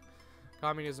boost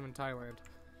communism in Thailand.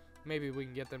 Maybe we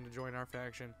can get them to join our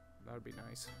faction. That would be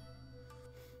nice.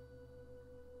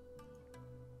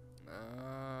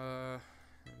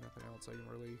 Nothing else I can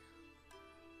really...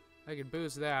 I could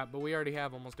boost that, but we already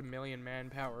have almost 1 million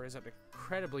manpower. It's an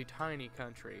incredibly tiny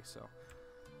country, so...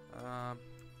 now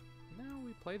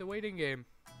we play the waiting game.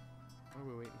 What are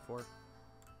we waiting for?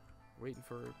 Waiting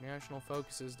for national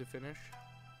focuses to finish.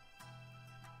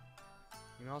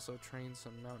 You can also train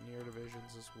some mountaineer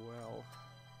divisions as well.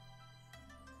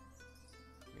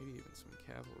 Maybe even some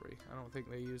cavalry. I don't think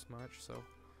they use much, so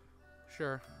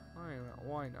sure.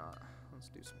 Why not? Let's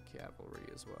do some cavalry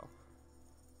as well.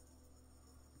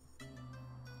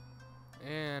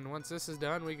 And once this is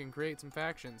done, we can create some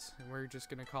factions. And we're just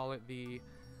going to call it the...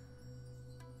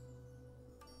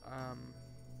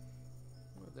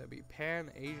 what would that be?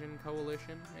 Pan-Asian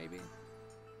Coalition, maybe?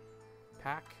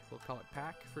 PAC. We'll call it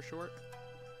PAC for short.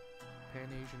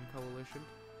 Pan-Asian Coalition.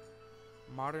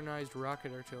 Modernized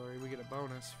rocket artillery. We get a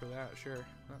bonus for that, sure.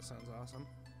 That sounds awesome.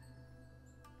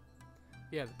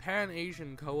 Yeah, the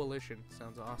Pan-Asian Coalition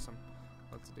sounds awesome.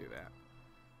 Let's do that.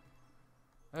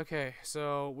 Okay,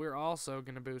 so we're also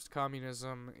going to boost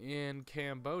communism in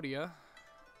Cambodia.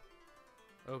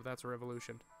 Oh, that's a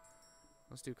revolution.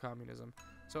 Let's do communism.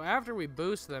 So after we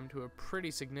boost them to a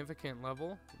pretty significant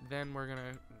level, then we're going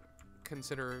to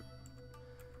consider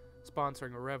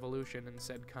sponsoring a revolution in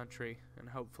said country, and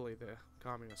hopefully the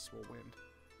communists will win.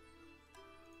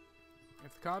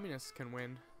 If the communists can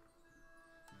win,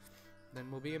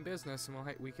 then we'll be in business and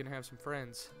we can have some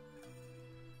friends.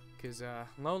 Because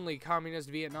lonely communist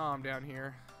Vietnam down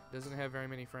here doesn't have very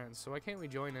many friends. So why can't we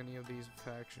join any of these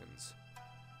factions?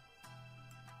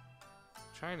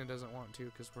 China doesn't want to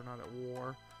because we're not at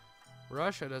war.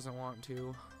 Russia doesn't want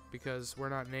to because we're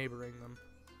not neighboring them.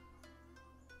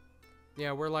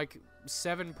 Yeah, we're like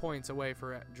 7 points away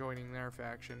for joining their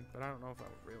faction, but I don't know if I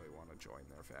really want to join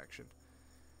their faction.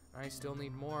 I still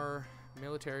need more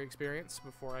military experience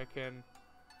before I can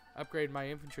upgrade my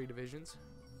infantry divisions.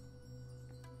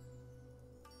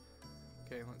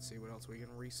 Okay, let's see what else we can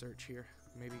research here.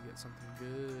 Maybe get something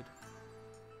good.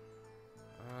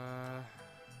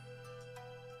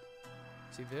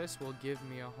 See, this will give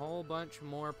me a whole bunch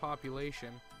more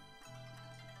population.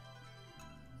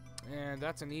 And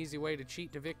that's an easy way to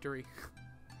cheat to victory.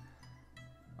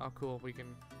 Oh, cool. We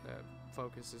can...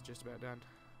 focus is just about done.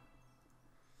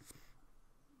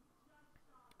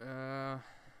 We're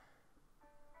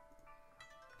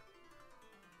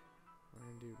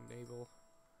gonna do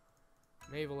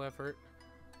naval effort.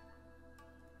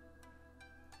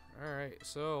 Alright,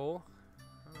 so...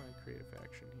 how do I create a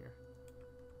faction here?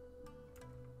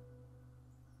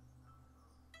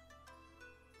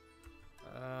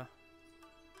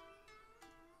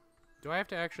 Do I have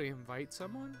to actually invite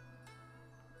someone?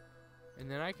 And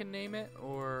then I can name it,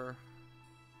 or...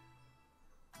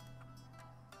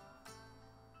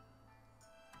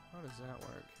 how does that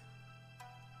work?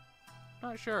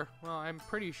 Not sure. Well, I'm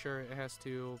pretty sure it has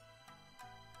to...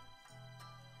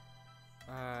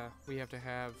 we have to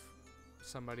have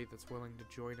somebody that's willing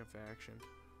to join a faction.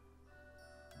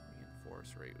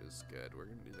 Reinforce rate is good. We're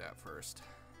gonna do that first.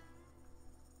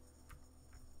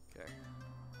 Okay.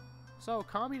 So,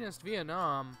 Communist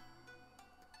Vietnam...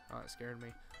 oh, that scared me.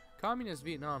 Communist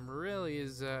Vietnam really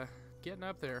is getting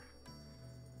up there.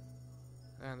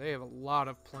 And they have a lot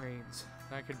of planes.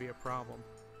 That could be a problem.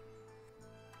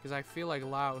 Because I feel like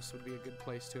Laos would be a good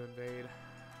place to invade.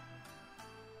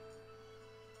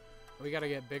 We gotta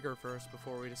get bigger first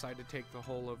before we decide to take the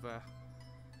whole of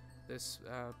this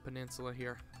peninsula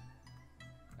here.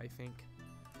 I think.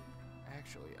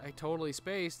 Actually, I totally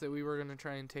spaced that we were gonna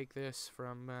try and take this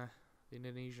from the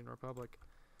Indonesian Republic.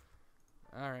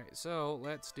 Alright, so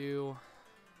let's do,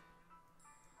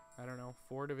 I don't know,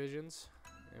 4 divisions.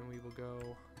 And we will go...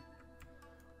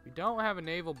 we don't have a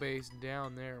naval base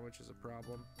down there, which is a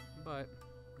problem. But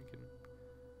we can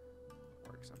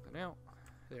work something out.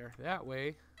 There, that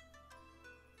way.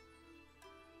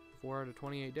 4 out of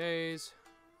 28 days.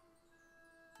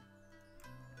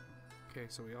 Okay,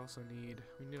 so we also need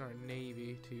our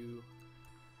navy to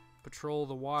patrol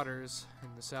the waters in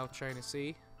the South China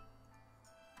Sea.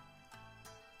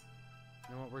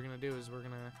 And what we're gonna do is we're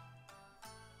gonna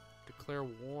declare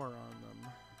war on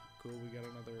them. Cool, we got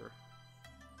another...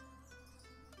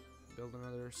 build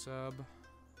another sub,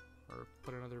 or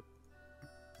put another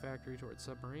factory towards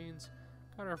submarines.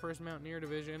 Got our first Mountaineer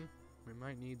division. We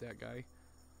might need that guy.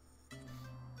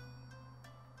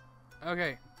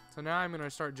 Okay, so now I'm going to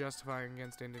start justifying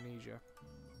against Indonesia.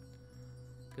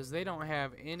 Because they don't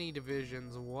have any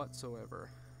divisions whatsoever.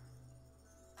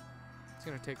 It's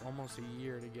going to take almost a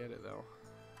year to get it, though.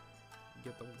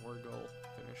 Get the war goal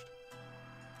finished.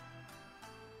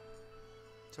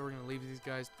 So we're going to leave these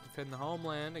guys to defend the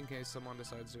homeland in case someone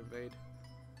decides to invade.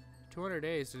 200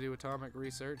 days to do atomic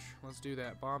research. Let's do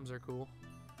that. Bombs are cool.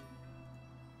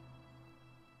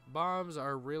 Bombs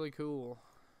are really cool,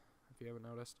 if you haven't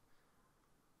noticed.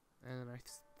 And I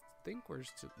think we're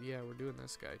still... yeah, we're doing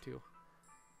this guy, too.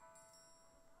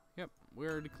 Yep,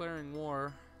 we're declaring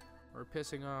war. We're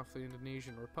pissing off the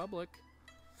Indonesian Republic.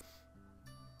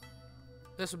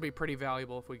 This would be pretty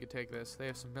valuable if we could take this. They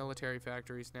have some military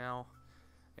factories now.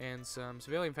 And some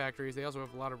civilian factories. They also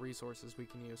have a lot of resources we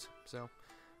can use. So,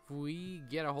 if we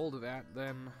get a hold of that,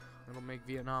 then It'll make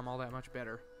Vietnam all that much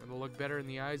better. It'll look better in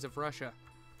the eyes of Russia.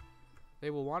 They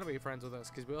will want to be friends with us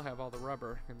because we'll have all the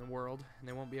rubber in the world, and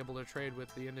they won't be able to trade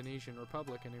with the Indonesian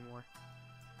Republic anymore.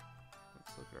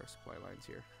 Let's look at our supply lines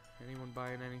here. Anyone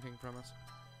buying anything from us?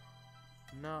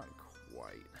 Not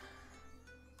quite.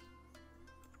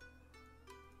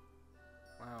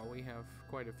 Wow, we have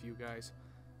quite a few guys.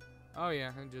 Oh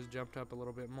yeah, it just jumped up a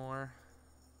little bit more.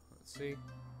 Let's see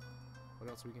what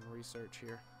else we can research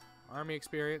here. Army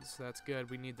experience, that's good.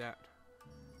 We need that.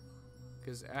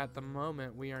 Because at the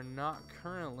moment, we are not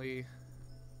currently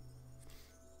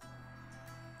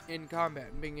in combat.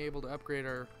 And being able to upgrade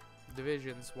our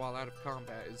divisions while out of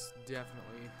combat is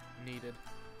definitely needed.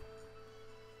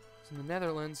 So the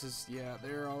Netherlands is, yeah,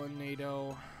 they're all in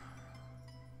NATO.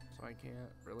 So I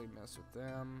can't really mess with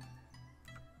them.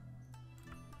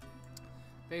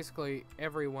 Basically,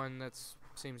 everyone that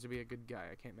seems to be a good guy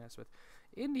I can't mess with.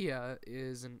 India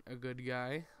isn't a good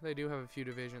guy. They do have a few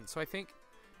divisions. So I think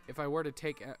if I were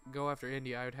to go after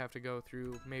India, I would have to go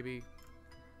through maybe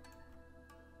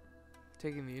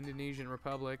taking the Indonesian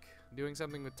Republic, doing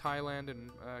something with Thailand and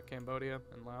Cambodia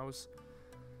and Laos.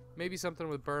 Maybe something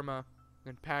with Burma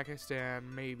and Pakistan,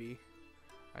 maybe.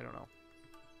 I don't know.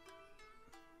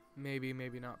 Maybe,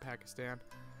 maybe not Pakistan.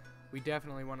 We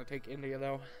definitely want to take India,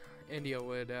 though. India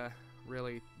would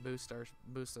really boost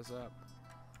us up.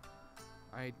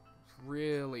 I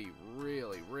really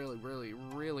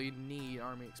need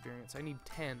army experience. I need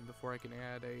 10 before I can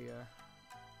add a.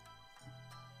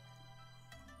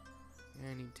 Yeah,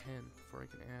 I need 10 before I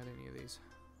can add any of these.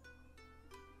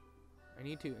 I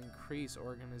need to increase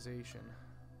organization.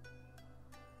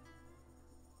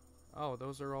 Oh,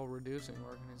 those are all reducing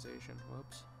organization.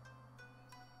 Whoops.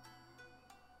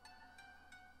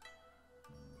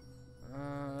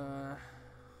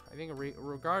 I think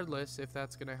regardless if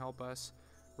that's going to help us,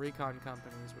 recon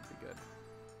companies would be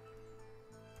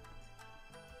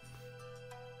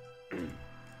good.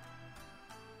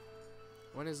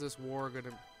 When is this war going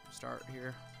to start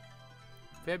here?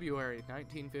 February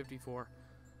 1954.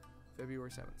 February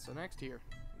 7th. So next year.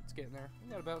 It's getting there. We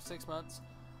got about 6 months.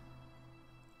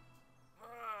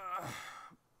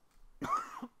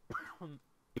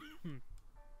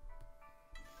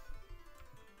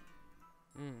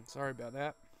 Sorry about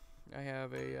that. I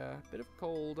have a bit of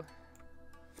cold.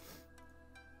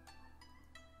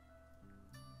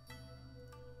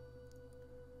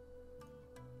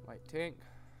 Light tank.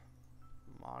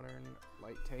 Modern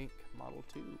light tank Model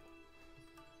 2.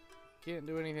 Can't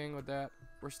do anything with that.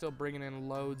 We're still bringing in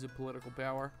loads of political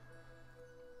power.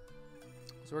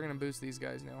 So we're going to boost these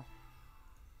guys now.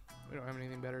 We don't have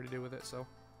anything better to do with it, so.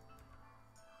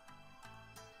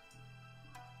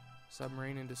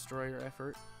 Submarine and destroyer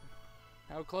effort.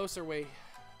 How close are we?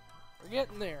 We're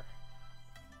getting there.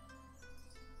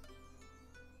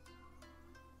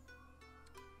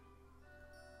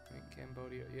 I think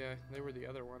Cambodia. Yeah, they were the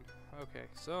other one. Okay,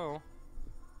 so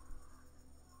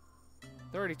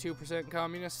 32%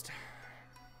 communist.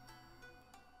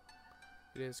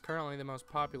 It is currently the most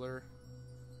popular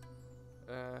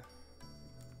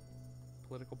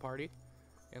political party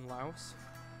in Laos.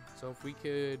 So if we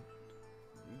could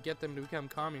get them to become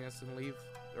communists and leave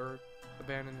or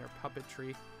abandon their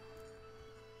puppetry,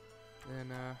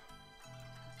 then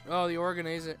oh, the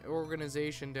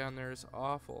organization down there is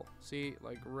awful. See,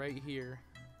 like right here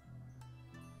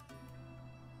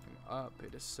and up,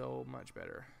 it is so much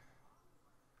better.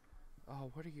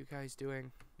 Oh, what are you guys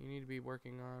doing? You need to be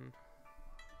working on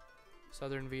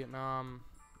Southern Vietnam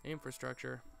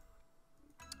infrastructure.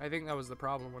 I think that was the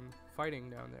problem when fighting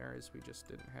down there, is we just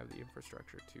didn't have the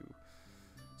infrastructure to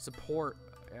support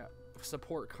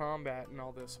combat and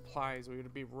all the supplies. We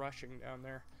would be rushing down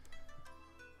there.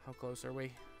 How close are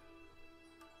we?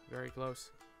 Very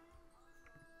close.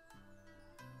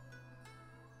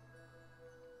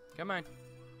 Come on.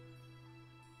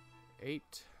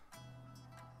 8,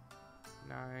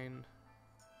 9,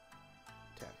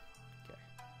 10. Okay.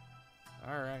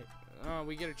 Alright. Oh,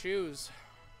 we get to choose.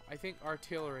 I think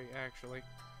artillery, actually,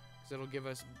 because it'll give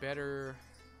us better.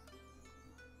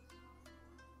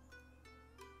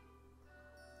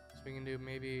 So we can do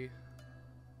maybe.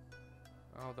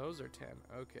 Oh, those are 10.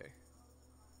 Okay.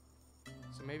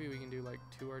 So maybe we can do like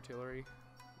 2 artillery.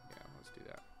 Yeah, let's do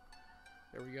that.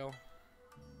 There we go.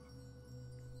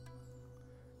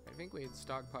 I think we had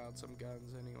stockpiled some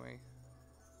guns anyway.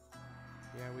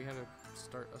 Yeah, we had to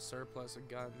start a surplus of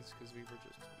guns because we were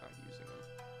just not using them.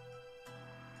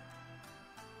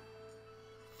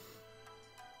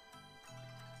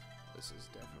 This is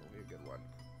definitely a good one.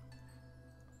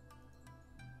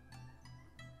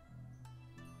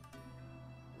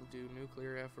 We'll do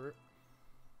nuclear effort.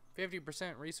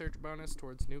 50% research bonus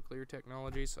towards nuclear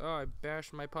technologies. Oh, I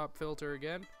bashed my pop filter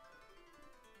again.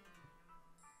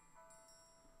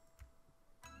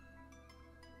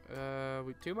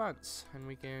 With 2 months, and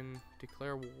we can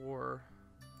declare war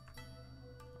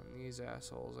on these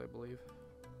assholes, I believe.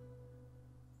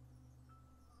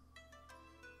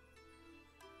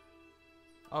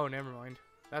 Oh, never mind.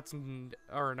 That's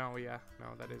or no, yeah, no,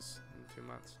 that is in 2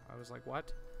 months. I was like,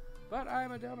 what? But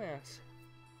I'm a dumbass.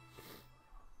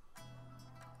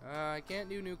 I can't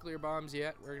do nuclear bombs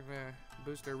yet. We're gonna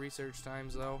boost our research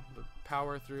times though, to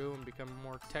power through and become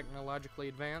more technologically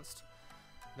advanced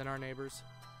than our neighbors.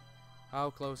 How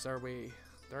close are we?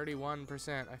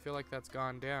 31%. I feel like that's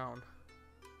gone down.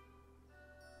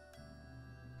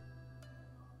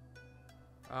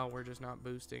 Oh, we're just not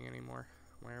boosting anymore.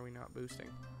 Why are we not boosting?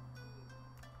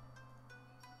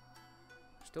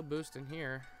 Still boosting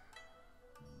here.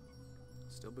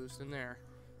 Still boosting there.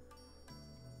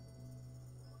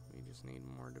 We just need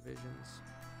more divisions.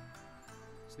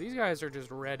 So these guys are just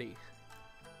ready.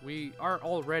 We are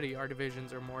already, our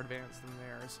divisions are more advanced than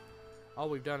theirs. All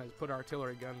we've done is put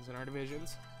artillery guns in our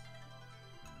divisions.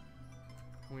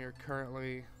 We are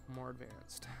currently more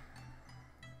advanced.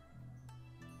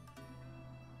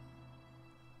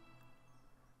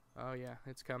 Oh yeah,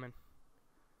 it's coming.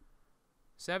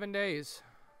 7 days.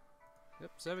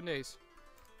 Yep, 7 days.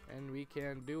 And we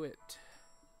can do it.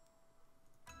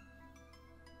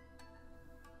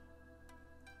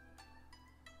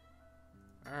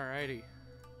 Alrighty.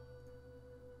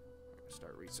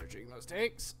 Start researching those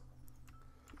tanks.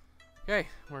 Okay,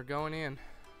 we're going in.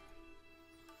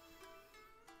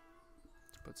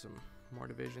 Let's put some more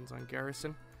divisions on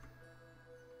garrison.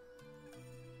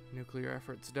 Nuclear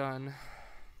effort's done.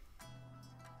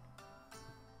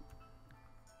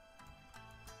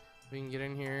 We can get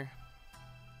in here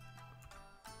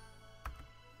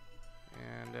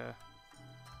and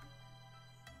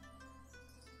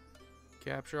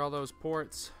capture all those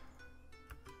ports.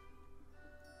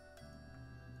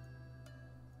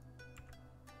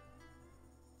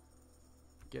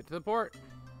 Get to the port.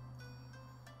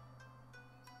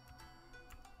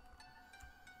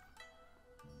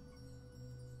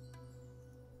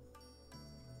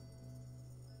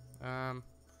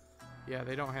 Yeah,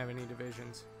 they don't have any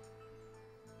divisions.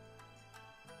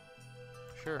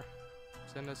 Sure,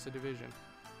 send us a division.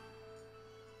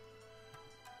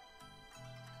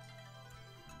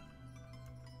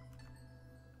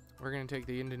 We're gonna take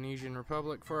the Indonesian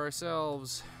Republic for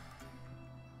ourselves.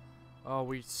 Oh,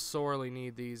 we sorely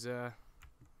need these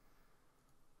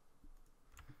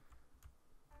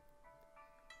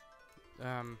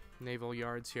naval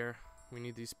yards here. We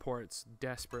need these ports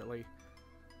desperately.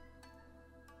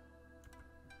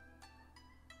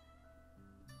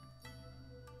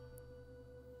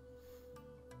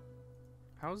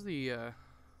 How's the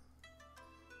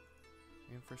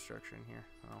infrastructure in here?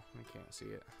 Oh, I can't see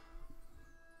it.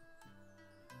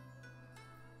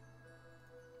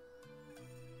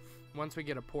 Once we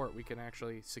get a port, we can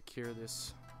actually secure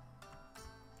this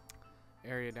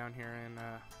area down here, and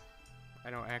I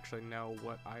don't actually know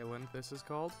what island this is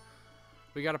called.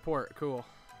 We got a port, cool.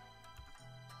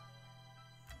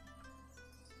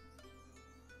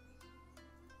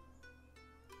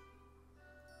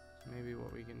 So maybe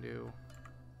what we can do...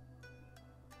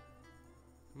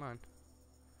 Come on.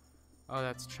 Oh,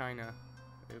 that's China.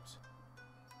 Oops.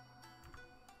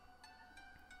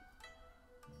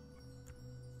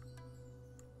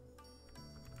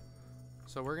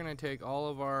 So we're gonna take all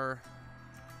of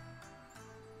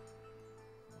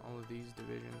these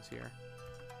divisions here,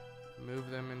 move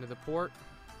them into the port.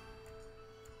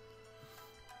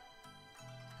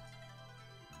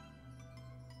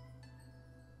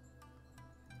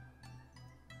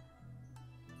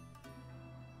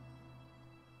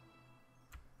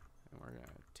 And we're gonna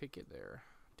take it there,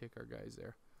 take our guys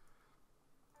there.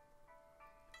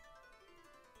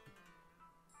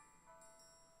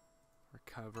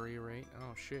 Recovery rate.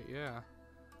 Oh shit, yeah.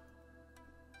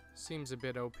 Seems a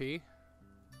bit OP.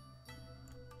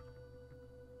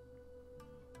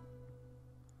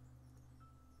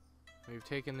 We've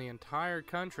taken the entire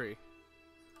country.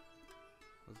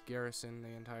 Let's garrison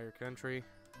the entire country.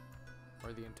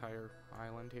 Or the entire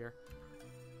island here.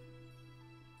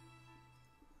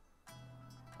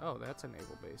 Oh, that's a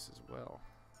naval base as well.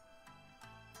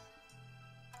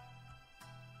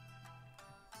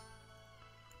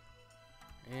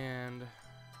 And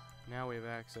now we have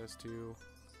access to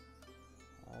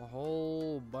a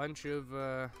whole bunch of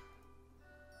so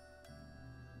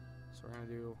we're gonna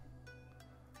do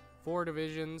 4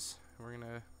 divisions. We're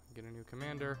gonna get a new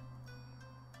commander,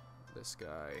 this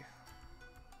guy,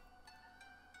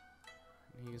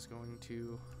 he's going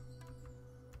to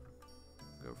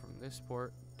go from this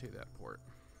port to that port.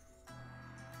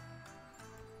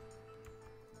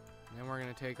 And then we're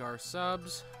going to take our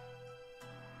subs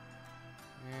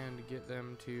and get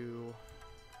them to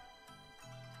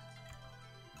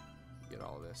get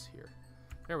all this here.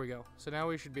 There we go. So now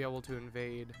we should be able to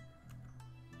invade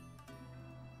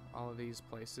all of these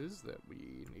places that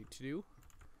we need to do.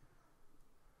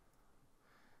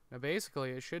 Now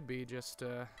basically it should be just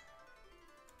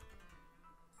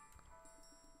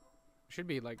should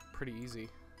be like pretty easy.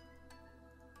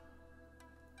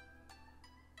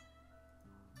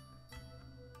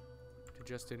 To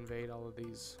just invade all of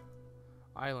these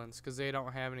islands because they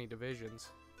don't have any divisions.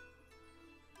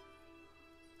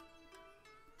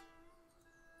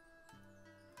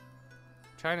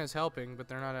 China's helping, but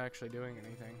they're not actually doing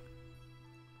anything.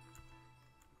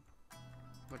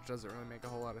 Which doesn't really make a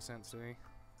whole lot of sense to me.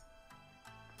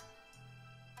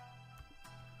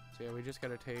 So yeah, we just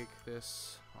gotta take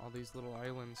this, all these little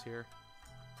islands here.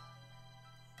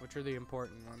 Which are the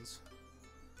important ones?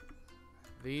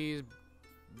 These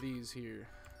here.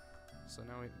 So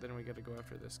now then we gotta go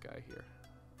after this guy here.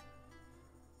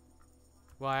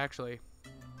 Well, actually,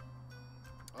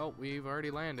 oh, we've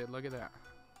already landed. Look at that.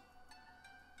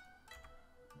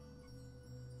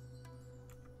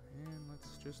 And let's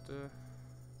just do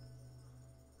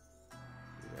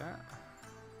that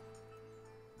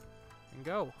and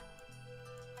go.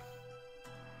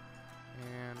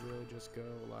 And we'll just go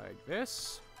like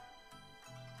this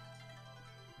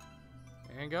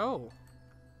and go.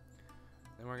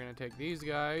 Then we're gonna take these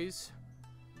guys,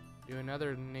 do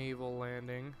another naval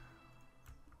landing,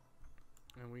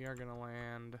 and we are gonna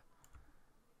land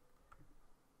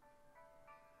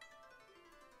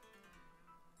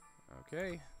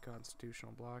okay,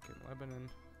 constitutional block in Lebanon.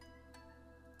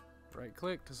 Right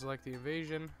click to select the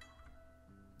invasion.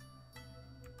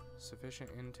 Sufficient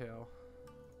intel.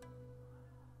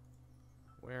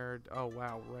 Where? Oh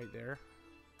wow, right there.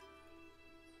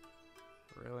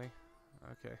 Really?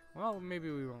 Okay. Well,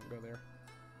 maybe we won't go there.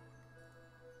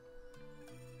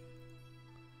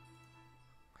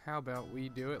 How about we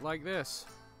do it like this?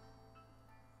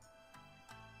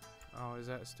 Oh, is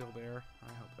that still there?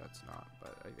 I hope that's not,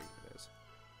 but I think it is.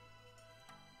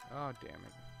 Oh, damn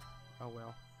it. Oh,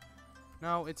 well.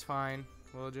 No, it's fine.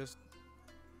 We'll just...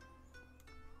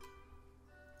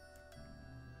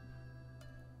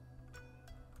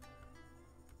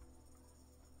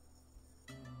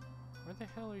 Where the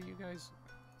hell are you guys?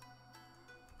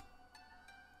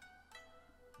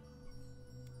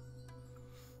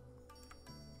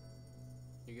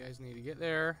 You guys need to get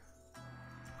there.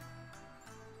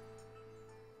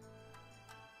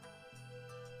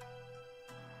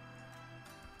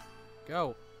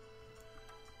 Go.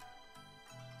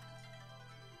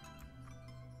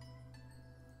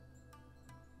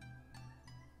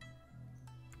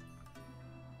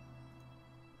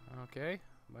 Okay,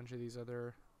 a bunch of these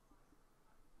other...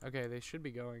 Okay, they should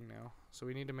be going now. So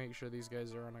we need to make sure these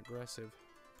guys are unaggressive.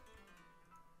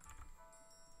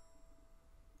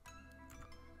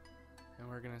 And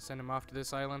we're gonna send them off to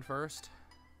this island first.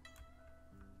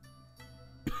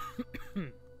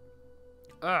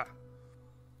 Ah!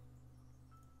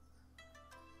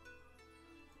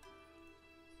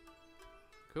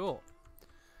 Cool.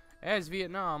 As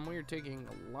Vietnam, we're taking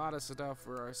a lot of stuff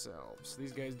for ourselves.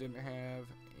 These guys didn't have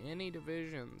any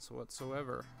divisions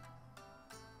whatsoever.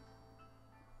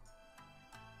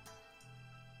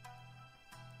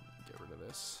 Get rid of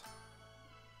this.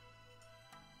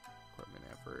 Equipment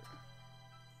effort.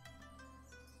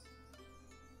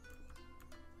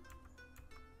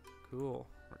 Cool.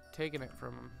 We're taking it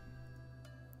from them.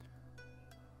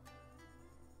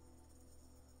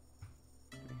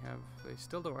 They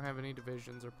still don't have any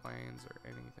divisions or planes or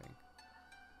anything.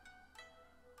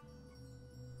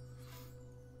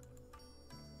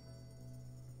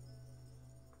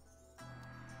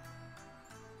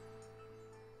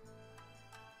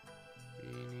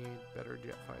 We need better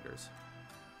jet fighters.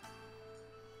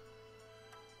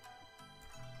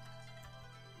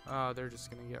 Oh, they're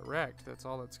just gonna get wrecked. That's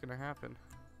all that's gonna happen.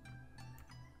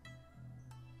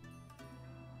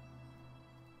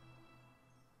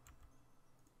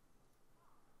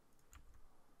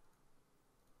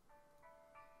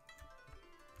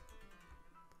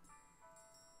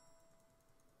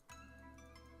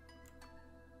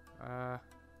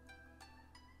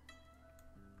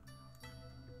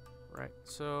 Right,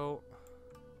 so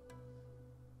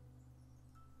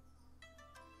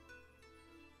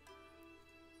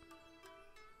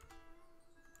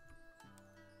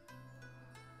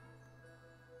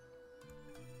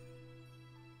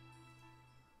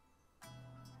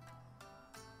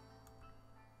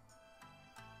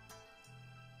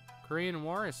Korean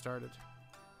War has started.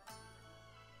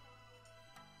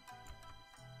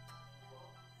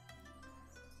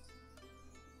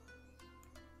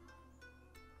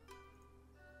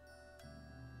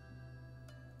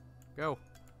 Go.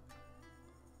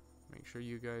 Make sure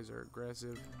you guys are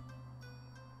aggressive.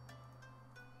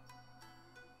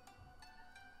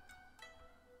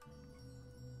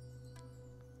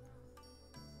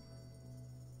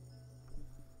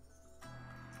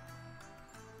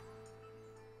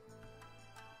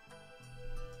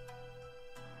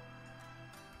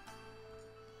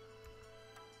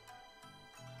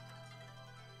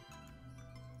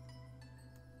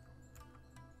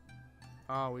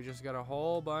 Oh, we just got a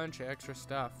whole bunch of extra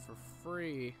stuff for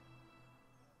free.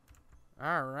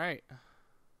 Alright.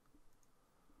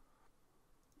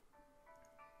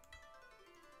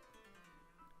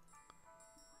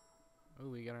 Oh,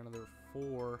 we got another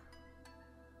 4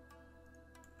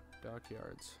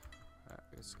 dockyards. That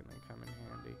is gonna come in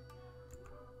handy.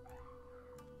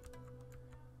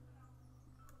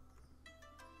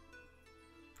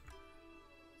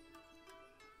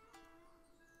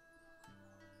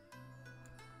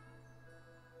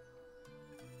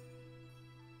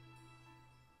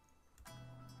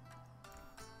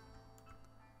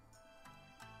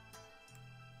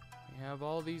 We have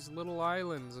all these little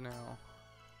islands now.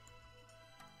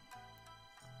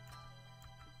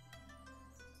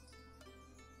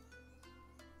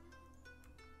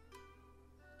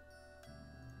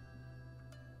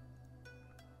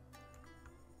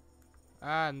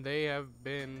 And they have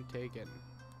been taken.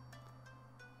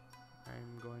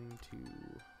 I'm going to...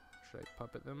 Should I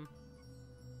puppet them?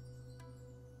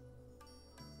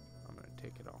 I'm going to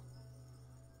take it all.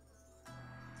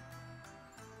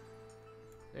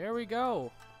 There we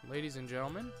go, ladies and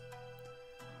gentlemen.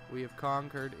 We have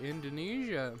conquered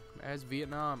Indonesia as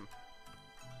Vietnam.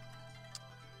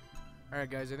 Alright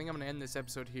guys, I think I'm going to end this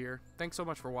episode here. Thanks so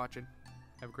much for watching.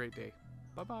 Have a great day.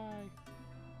 Bye-bye.